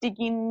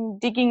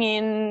digging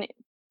in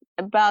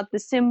about the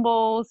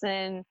symbols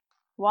and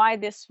why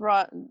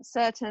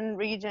certain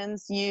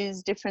regions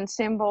use different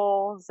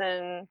symbols,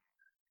 and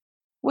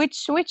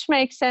which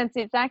makes sense.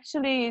 It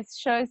actually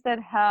shows that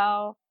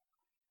how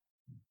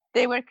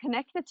they were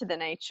connected to the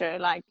nature,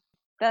 like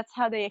that's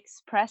how they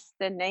expressed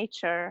the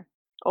nature,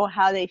 or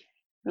how they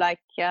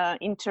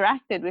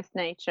interacted with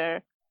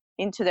nature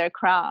into their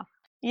craft.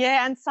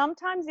 Yeah, and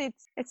sometimes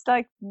it's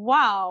like,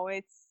 wow,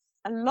 it's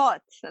a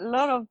lot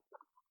of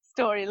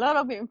story, a lot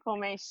of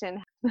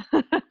information.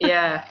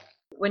 Yeah,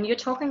 when you're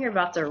talking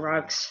about the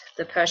rugs,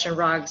 the Persian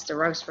rugs, the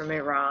rugs from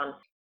Iran,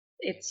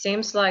 it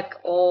seems like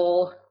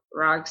all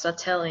rugs are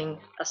telling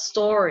a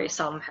story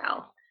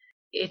somehow.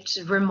 It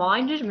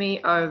reminded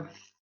me of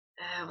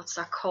what's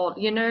that called?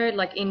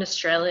 Like in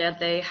Australia,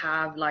 they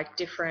have like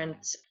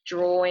different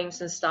drawings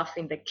and stuff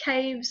in the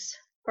caves,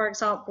 for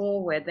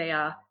example, where they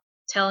are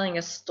telling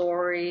a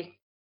story.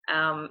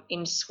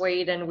 In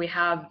Sweden, we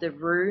have the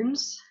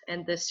runes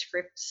and the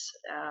scripts,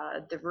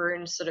 the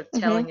runes sort of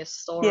telling a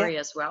story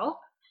as well.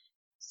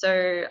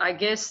 So I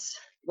guess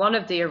one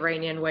of the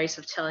Iranian ways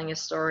of telling a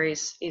story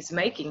is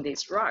making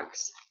these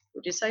rugs.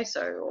 Would you say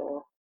so?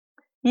 Or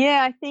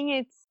yeah, I think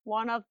it's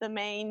one of the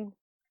main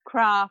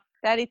crafts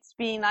that it's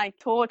been like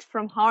taught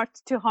from heart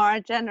to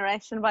heart,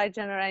 generation by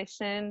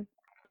generation.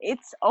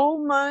 It's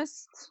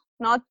almost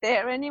not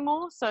there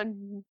anymore. So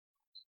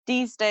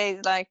these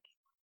days, like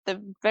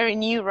the very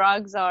new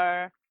rugs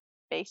are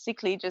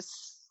basically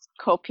just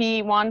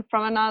copy one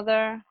from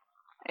another.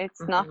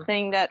 It's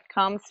nothing that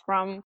comes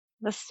from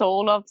the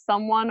soul of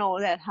someone,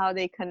 or that how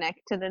they connect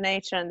to the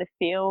nature and the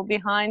feel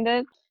behind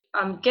it.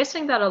 I'm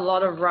guessing that a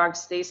lot of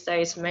rugs these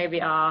days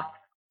maybe are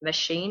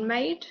machine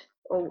made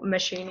or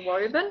machine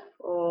woven,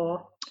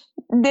 or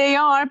they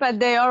are, but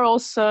they are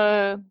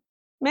also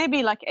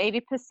maybe like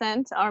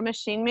 80% are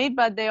machine made,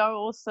 but they are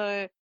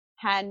also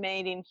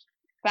handmade in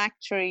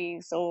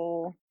factories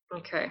or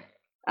okay.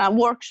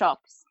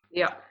 workshops.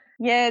 Yeah.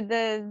 Yeah,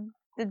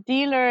 the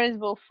dealers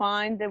will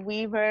find the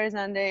weavers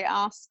and they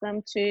ask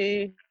them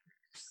to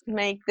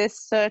make this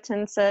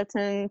certain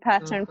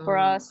pattern for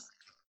us.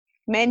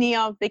 Many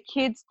of the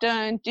kids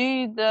don't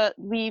do the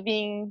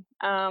weaving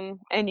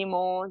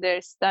anymore.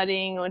 They're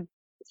studying or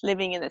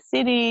living in the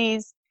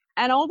cities.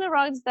 And all the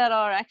rugs that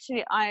are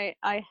actually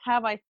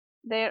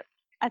they're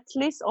at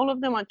least all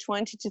of them are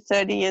 20 to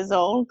 30 years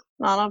old.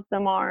 None of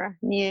them are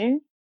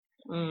new.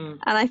 And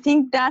I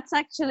think that's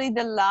actually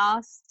the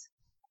last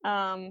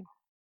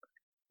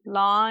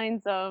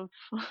lines of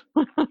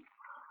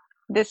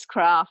this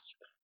craft.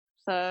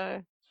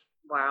 So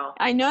Wow.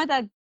 I know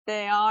that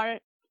there are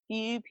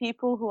few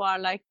people who are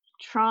like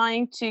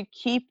trying to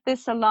keep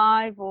this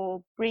alive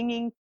or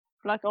bringing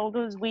like all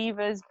those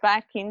weavers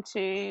back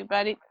into,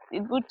 but it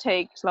would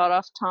take a lot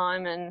of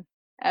time and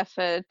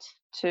effort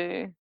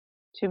to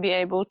be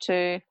able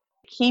to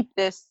keep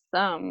this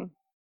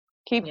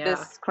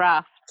this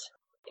craft.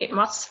 It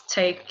must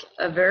take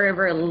a very,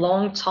 very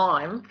long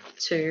time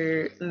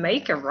to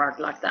make a rug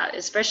like that,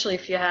 especially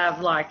if you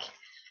have like,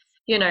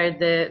 you know,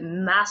 the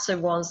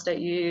massive ones that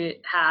you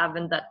have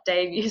and that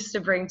Dave used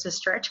to bring to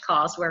stretch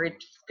cast where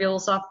it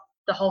fills up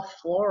the whole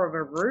floor of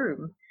a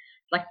room.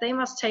 Like they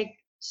must take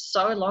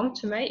so long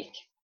to make.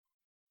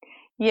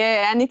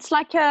 Yeah, and it's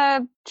like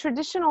a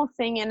traditional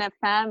thing in a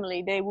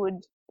family. They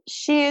would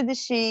shear the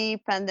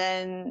sheep and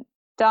then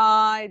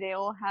dye. They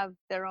all have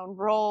their own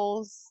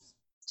roles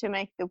to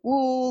make the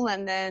wool,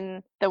 and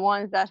then the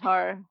ones that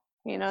are,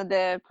 you know,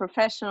 the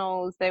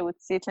professionals, they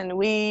would sit and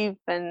weave,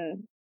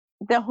 and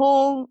the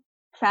whole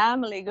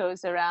family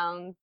goes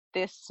around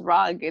this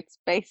rug. It's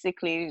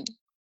basically,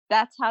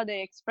 that's how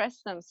they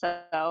express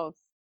themselves.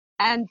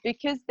 And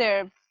because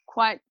they're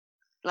quite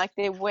like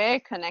they were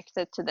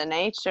connected to the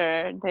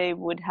nature, they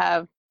would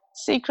have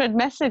secret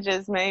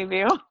messages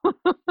maybe.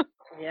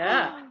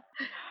 Yeah,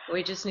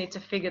 we just need to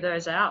figure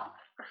those out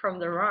from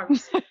the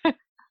rugs.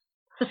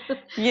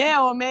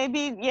 Yeah, or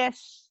maybe,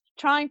 yes,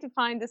 trying to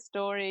find the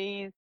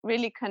stories,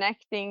 really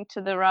connecting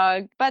to the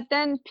rug. But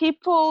then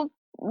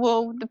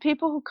the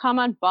people who come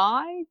and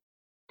buy,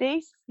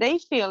 they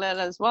feel it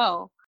as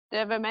well.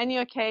 There were many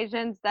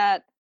occasions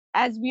that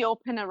as we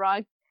open a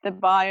rug, the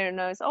buyer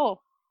knows,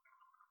 oh,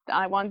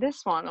 I want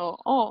this one, or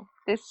oh,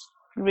 this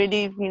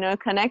really, you know,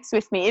 connects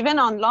with me. Even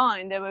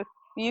online, there were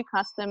few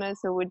customers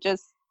who would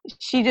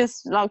she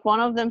just like one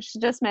of them, she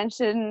just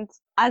mentioned,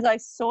 as I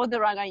saw the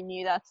rug, I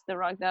knew that's the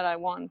rug that I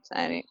want.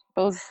 And it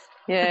was,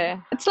 yeah,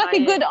 it's like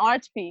a good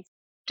art piece.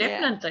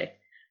 Definitely.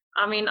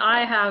 Yeah. I mean,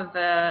 I have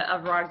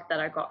a rug that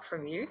I got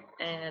from you,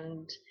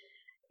 and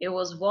it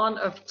was one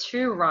of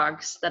two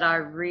rugs that I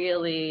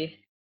really,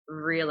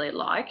 really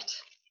liked.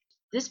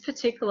 This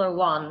particular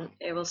one,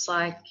 it was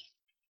like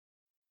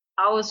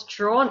I was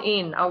drawn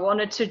in. I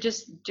wanted to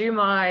just do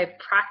my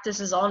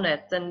practices on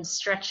it and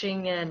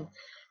stretching and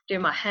do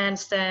my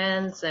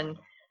handstands and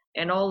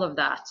all of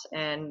that.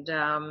 And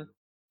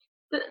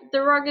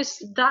the rug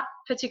is that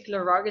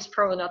particular rug is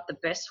probably not the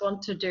best one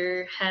to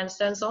do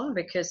handstands on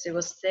because it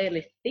was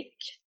fairly thick.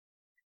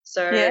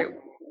 So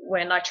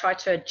when I try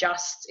to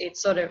adjust,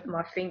 it's sort of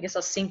my fingers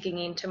are sinking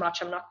in too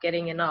much. I'm not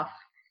getting enough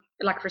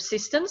like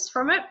resistance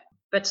from it.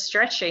 But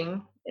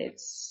stretching,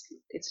 it's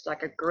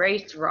like a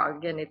great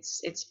rug, and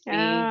it's big,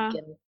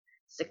 and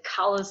it's the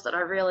colors that I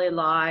really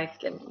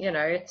like, and you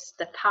know, it's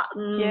the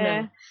pattern,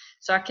 and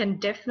so I can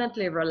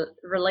definitely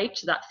relate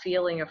to that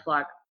feeling of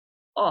like,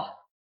 oh,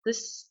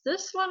 this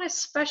one is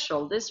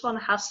special. This one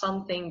has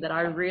something that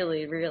I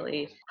really,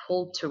 really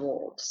pulled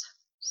towards.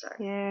 So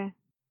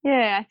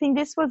yeah, I think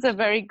this was a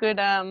very good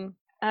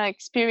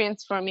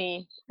experience for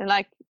me,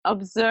 like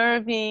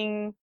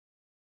observing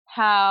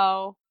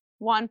how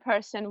one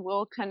person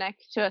will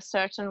connect to a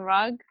certain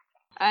rug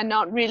and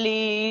not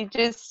really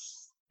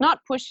just not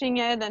pushing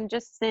it and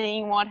just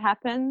seeing what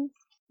happens.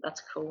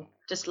 That's cool.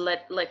 Just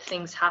let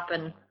things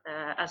happen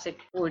as it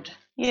would.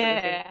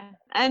 Yeah,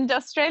 and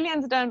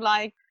Australians don't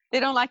like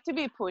to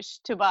be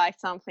pushed to buy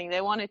something.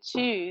 They want to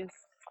choose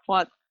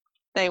what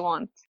they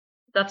want.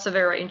 That's a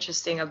very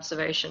interesting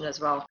observation as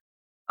well.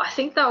 I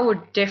think that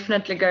would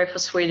definitely go for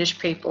Swedish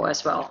people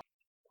as well.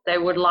 They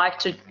would like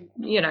to,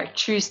 you know,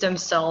 choose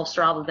themselves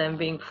rather than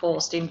being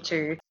forced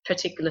into a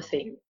particular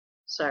thing.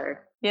 So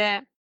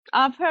yeah,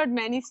 I've heard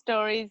many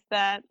stories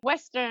that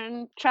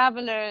Western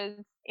travelers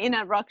in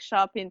a rug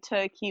shop in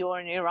Turkey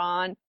or in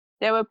Iran,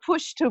 they were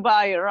pushed to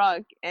buy a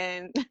rug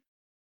and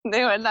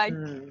they were like,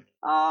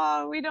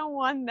 oh, we don't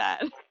want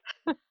that.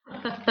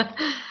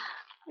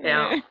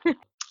 Yeah.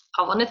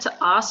 I wanted to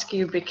ask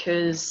you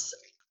because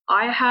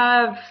I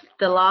have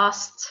the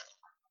last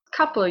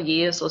couple of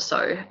years or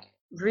so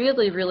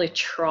really, really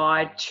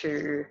tried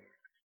to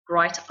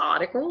write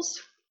articles.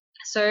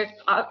 So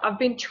I've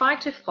been trying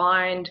to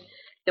find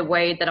the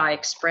way that I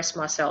express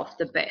myself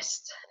the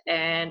best.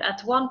 And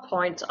at one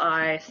point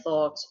I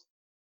thought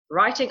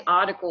writing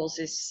articles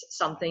is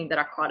something that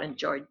I quite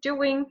enjoy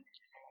doing.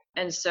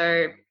 And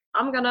so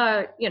I'm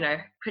gonna, you know,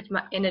 put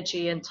my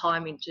energy and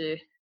time into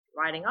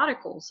writing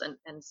articles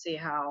and see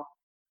how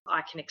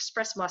I can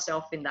express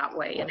myself in that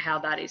way and how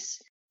that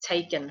is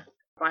taken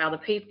by other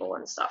people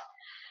and stuff.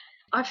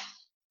 I've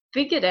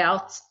figured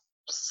out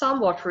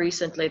somewhat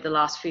recently, the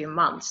last few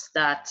months,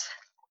 that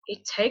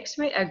it takes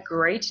me a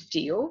great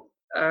deal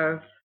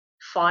of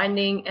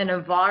finding an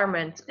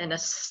environment and a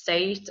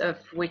state of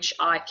which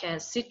I can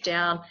sit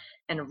down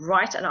and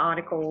write an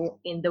article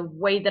in the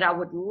way that I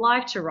would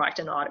like to write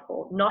an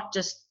article, not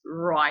just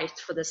write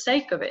for the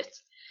sake of it.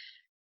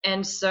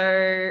 And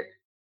so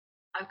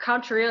I've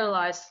come to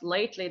realize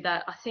lately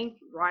that I think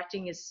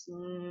writing is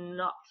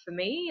not for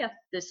me at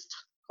this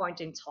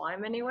point in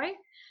time anyway.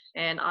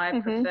 And I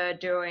prefer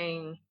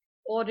doing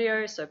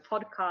audio, so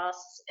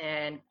podcasts,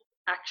 and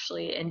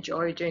actually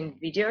enjoy doing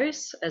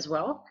videos as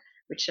well,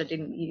 which I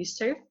didn't used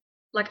to.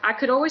 Like, I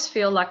could always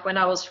feel like when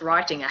I was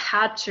writing, I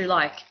had to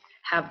like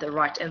have the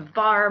right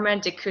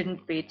environment. It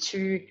couldn't be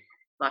too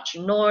much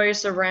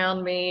noise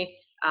around me.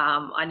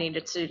 I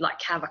needed to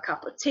like have a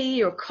cup of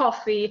tea or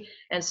coffee.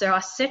 And so I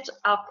set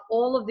up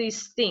all of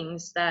these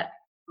things that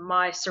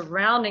my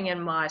surrounding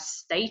and my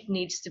state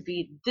needs to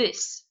be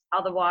this.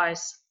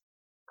 Otherwise,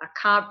 I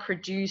can't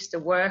produce the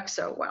work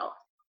so well.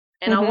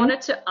 And I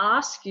wanted to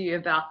ask you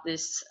about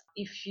this,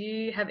 if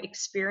you have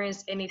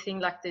experienced anything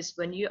like this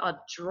when you are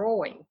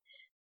drawing,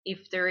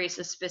 if there is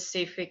a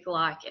specific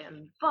like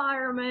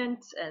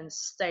environment and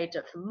state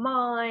of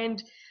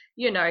mind,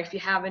 if you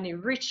have any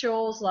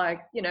rituals, like,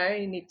 you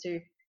need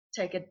to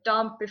take a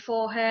dump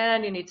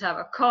beforehand, you need to have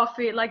a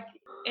coffee, like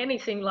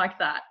anything like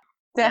that.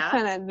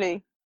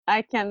 Definitely. Yeah?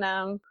 I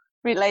can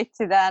relate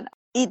to that.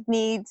 It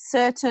needs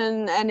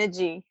certain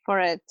energy for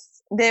it.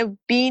 There have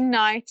been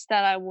nights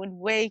that I would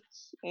wake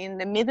in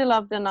the middle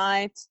of the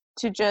night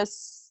to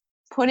just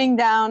putting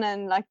down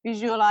and like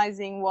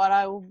visualizing what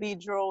I will be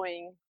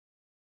drawing.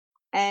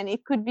 And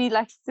it could be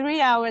like 3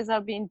 hours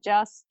I've been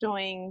just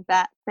doing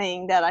that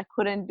thing that I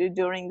couldn't do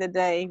during the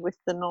day with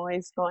the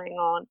noise going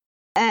on.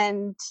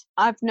 And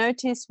I've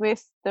noticed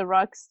with the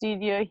rug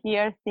studio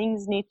here,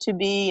 things need to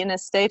be in a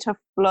state of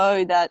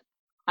flow that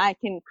I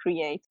can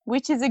create,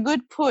 which is a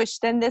good push.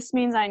 Then this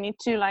means I need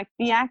to like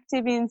be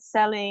active in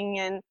selling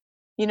and,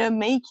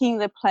 making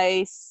the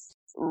place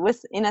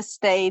in a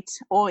state,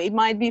 or it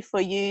might be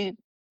for you,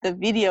 the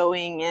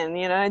videoing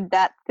and,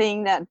 that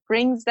thing that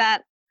brings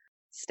that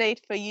state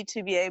for you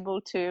to be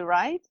able to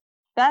write.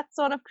 That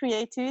sort of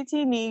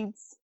creativity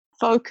needs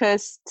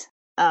focused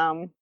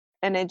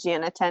energy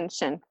and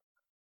attention.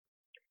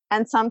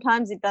 And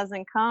sometimes it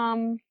doesn't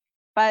come,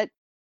 but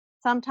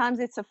sometimes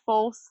it's a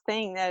false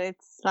thing that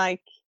it's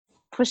like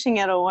pushing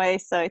it away.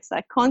 So it's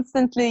like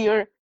constantly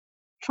you're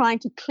trying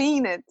to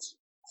clean it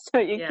so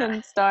you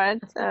can start.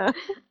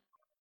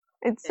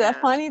 It's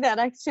funny that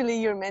actually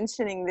you're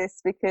mentioning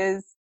this,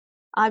 because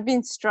I've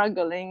been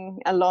struggling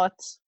a lot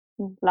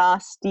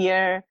last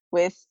year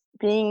with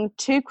being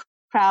too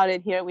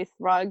crowded here with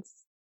rugs,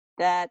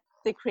 that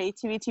the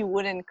creativity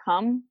wouldn't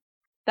come.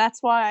 That's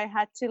why I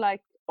had to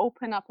like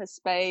open up a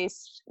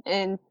space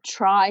and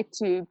try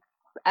to,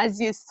 as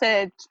you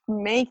said,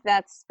 make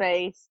that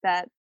space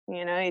that,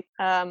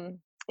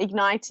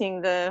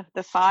 igniting the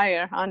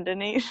fire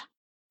underneath.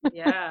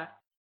 Yeah.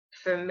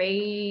 For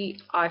me,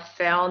 I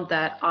found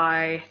that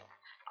I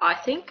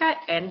think I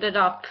ended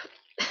up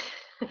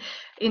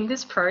in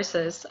this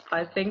process,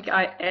 I think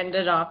I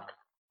ended up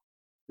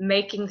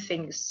making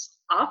things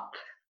up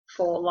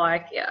for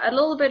like a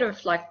little bit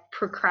of like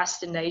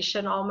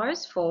procrastination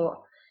almost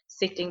for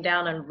sitting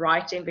down and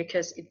writing,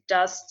 because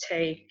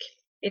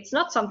it's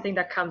not something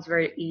that comes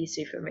very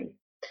easy for me.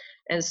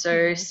 And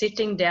so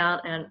sitting down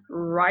and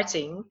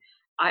writing,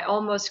 I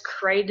almost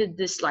created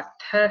this like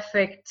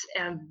perfect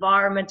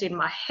environment in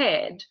my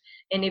head.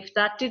 And if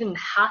that didn't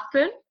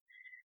happen,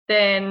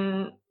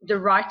 then the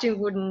writing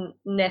wouldn't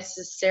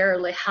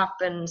necessarily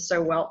happen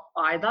so well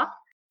either.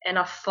 And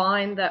I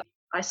find that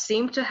I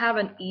seem to have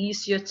an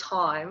easier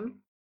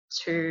time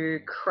to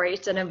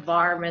create an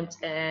environment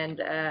and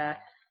a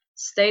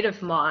state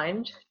of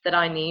mind that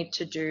I need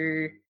to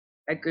do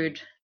a good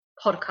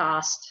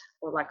podcast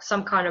or like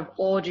some kind of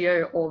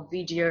audio or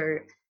video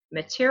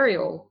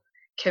material,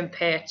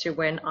 compared to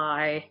when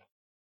I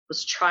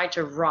was trying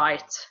to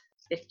write.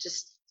 It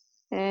just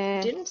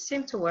didn't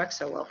seem to work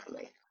so well for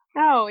me.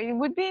 Oh, it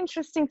would be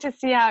interesting to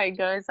see how it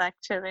goes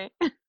actually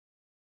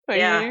for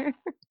you.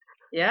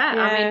 Yeah,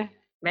 I mean,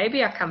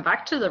 maybe I come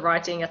back to the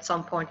writing at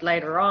some point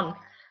later on.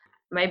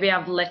 Maybe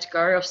I've let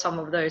go of some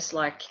of those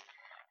like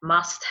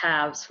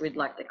must-haves with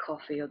like the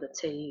coffee or the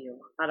tea, or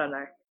I don't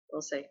know.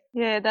 We'll see.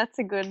 Yeah, that's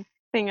a good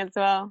thing as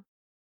well.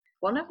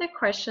 One of the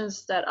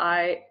questions that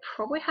I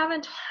probably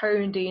haven't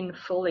honed in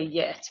fully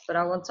yet, but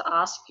I want to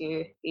ask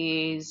you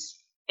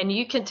is, and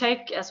you can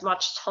take as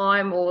much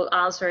time or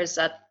answer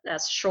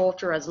as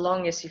short or as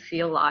long as you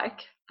feel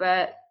like,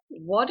 but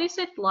what is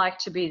it like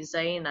to be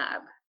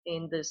Zainab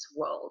in this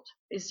world?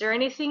 Is there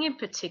anything in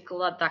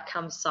particular that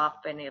comes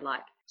up, any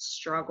like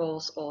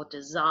struggles or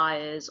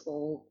desires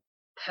or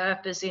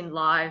purpose in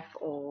life?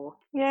 Or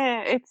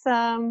it's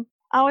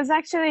I was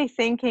actually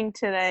thinking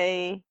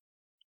today,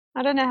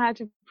 I don't know how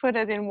to put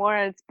it in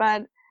words,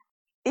 but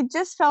it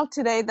just felt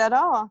today that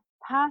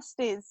past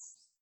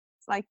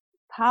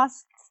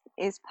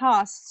is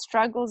past.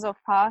 Struggles of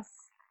past,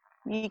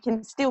 you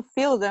can still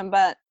feel them,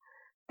 but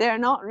they're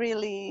not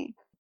really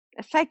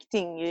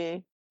affecting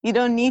you. You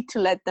don't need to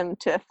let them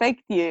to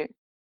affect you.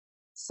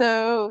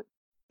 So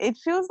it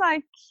feels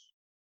like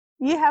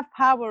you have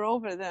power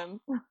over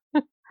them.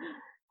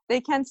 They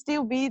can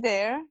still be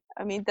there.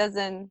 I mean,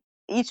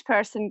 each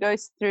person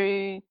goes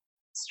through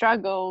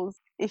struggles.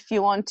 If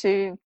you want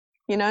to,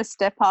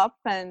 step up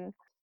and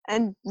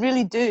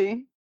really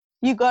do,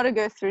 you got to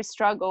go through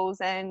struggles,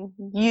 and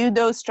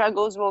those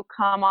struggles will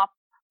come up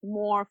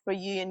more for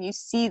you, and you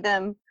see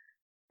them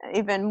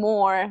even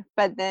more,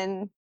 but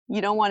then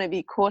you don't want to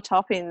be caught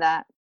up in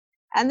that.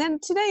 And then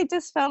today it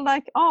just felt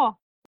like, oh,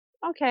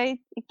 okay,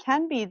 it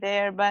can be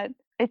there, but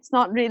it's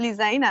not really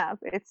Zainab.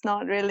 It's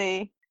not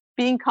really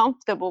being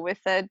comfortable with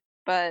it,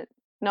 but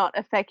not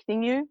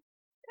affecting you.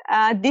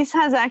 This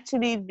has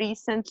actually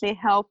recently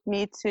helped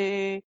me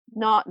to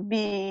not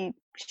be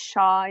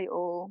shy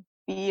or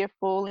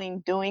fearful in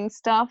doing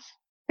stuff,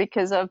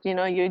 because of,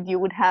 you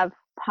would have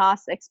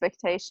past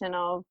expectation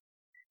of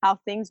how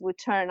things would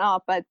turn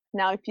up. But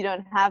now if you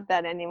don't have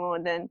that anymore,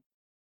 then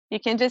you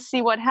can just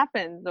see what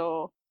happens,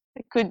 or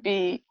it could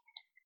be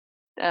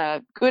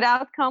a good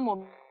outcome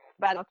or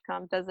bad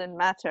outcome, doesn't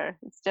matter.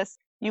 It's just,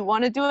 you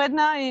want to do it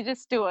now, you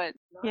just do it.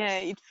 Nice. Yeah,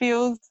 it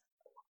feels.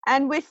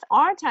 And with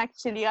art,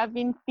 actually, I've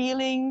been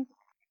feeling,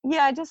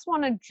 I just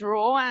want to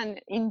draw and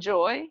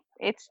enjoy.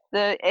 It's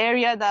the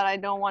area that I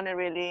don't want to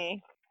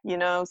really,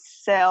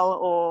 sell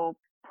or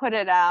put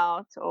it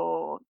out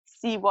or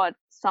see what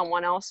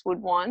someone else would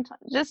want.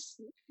 Just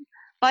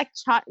like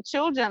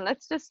children,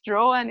 let's just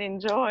draw and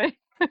enjoy.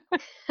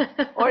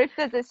 Or if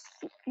there's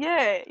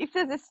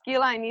a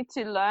skill I need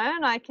to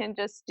learn, I can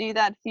just do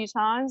that a few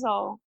times.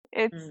 Or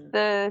it's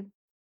the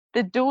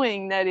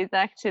doing that is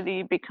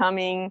actually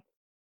becoming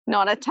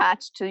not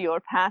attached to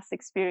your past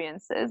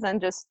experiences and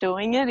just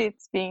doing it.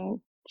 It's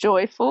being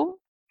joyful.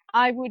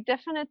 I would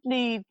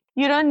definitely,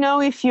 you don't know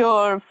if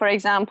for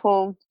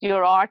example,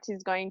 your art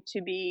is going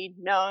to be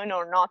known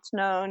or not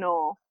known,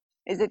 or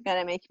is it going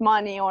to make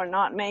money or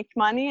not make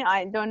money?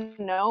 I don't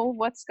know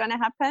what's going to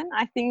happen.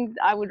 I think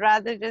I would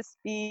rather just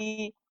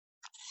see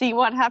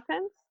what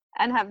happens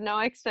and have no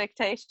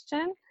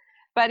expectation,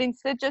 but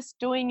instead just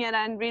doing it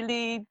and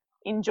really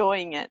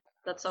enjoying it.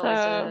 That's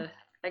always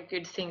a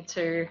good thing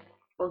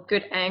or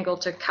good angle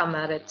to come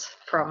at it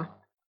from.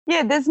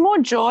 Yeah, there's more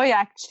joy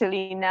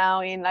actually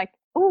now in like,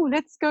 oh,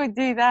 let's go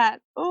do that.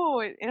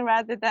 Oh,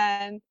 rather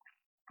than,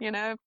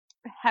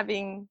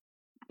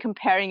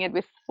 comparing it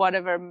with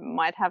whatever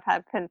might have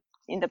happened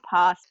in the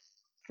past,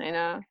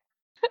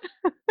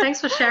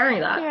 Thanks for sharing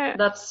that. Yeah.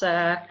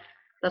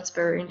 That's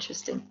very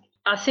interesting.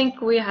 I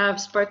think we have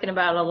spoken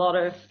about a lot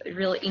of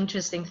really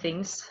interesting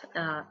things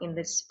in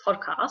this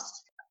podcast.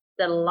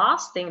 The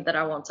last thing that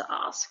I want to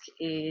ask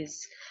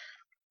is,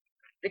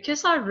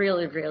 because I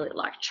really, really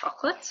like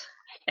chocolate,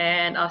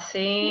 and I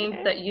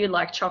think that you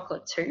like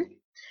chocolate too,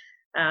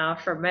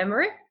 from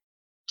memory,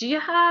 do you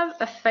have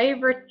a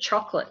favorite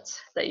chocolate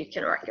that you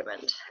can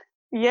recommend?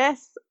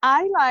 Yes,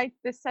 I like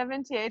the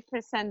 78%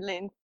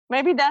 Lindt.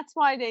 Maybe that's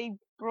why they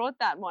brought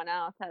that one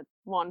out at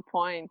one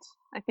point.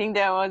 I think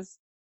there was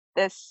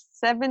the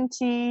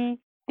 70,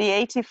 the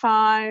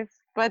 85,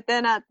 but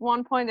then at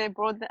one point they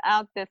brought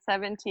out the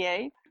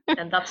 78.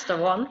 And that's the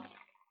one?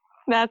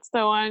 That's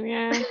the one,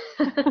 yeah.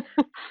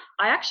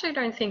 I actually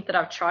don't think that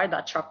I've tried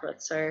that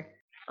chocolate, so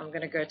I'm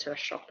going to go to a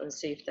shop and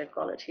see if they've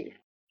got it here.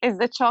 Is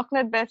the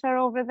chocolate better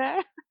over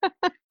there?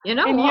 You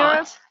know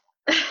what?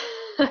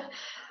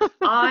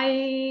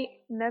 I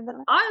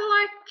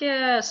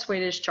like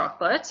Swedish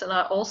chocolate, and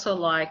I also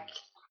like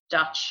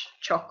Dutch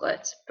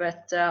chocolate,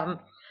 but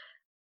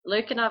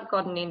Luke and I've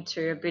gotten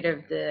into a bit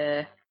of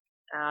the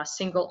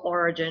single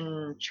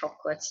origin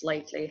chocolates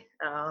lately.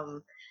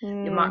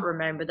 You might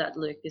remember that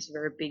Luke is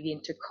very big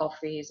into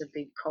coffee. He's a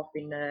big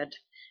coffee nerd.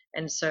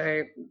 And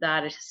so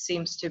that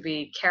seems to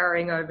be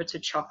carrying over to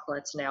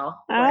chocolates now.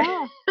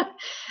 Oh.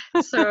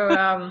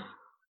 So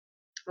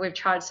we've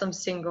tried some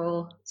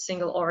single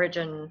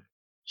origin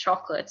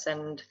chocolates,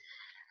 and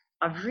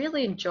I've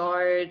really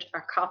enjoyed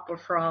a couple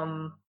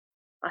from,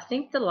 I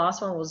think the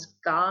last one was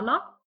Ghana,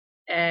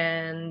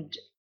 and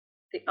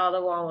the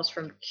other one was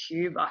from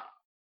Cuba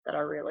that I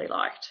really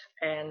liked.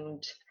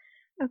 And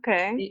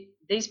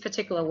these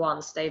particular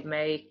ones, they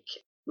make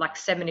like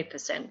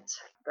 70%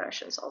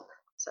 versions of.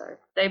 So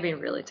they've been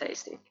really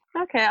tasty.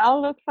 Okay,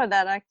 I'll look for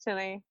that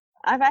actually.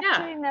 I've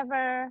actually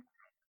never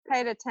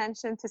paid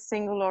attention to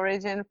single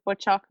origin for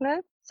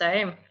chocolate.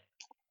 Same.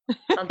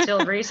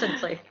 Until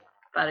recently.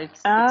 But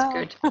it's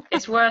good.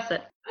 It's worth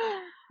it.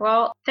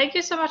 Well, thank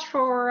you so much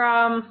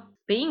for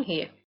being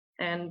here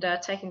and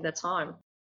taking the time.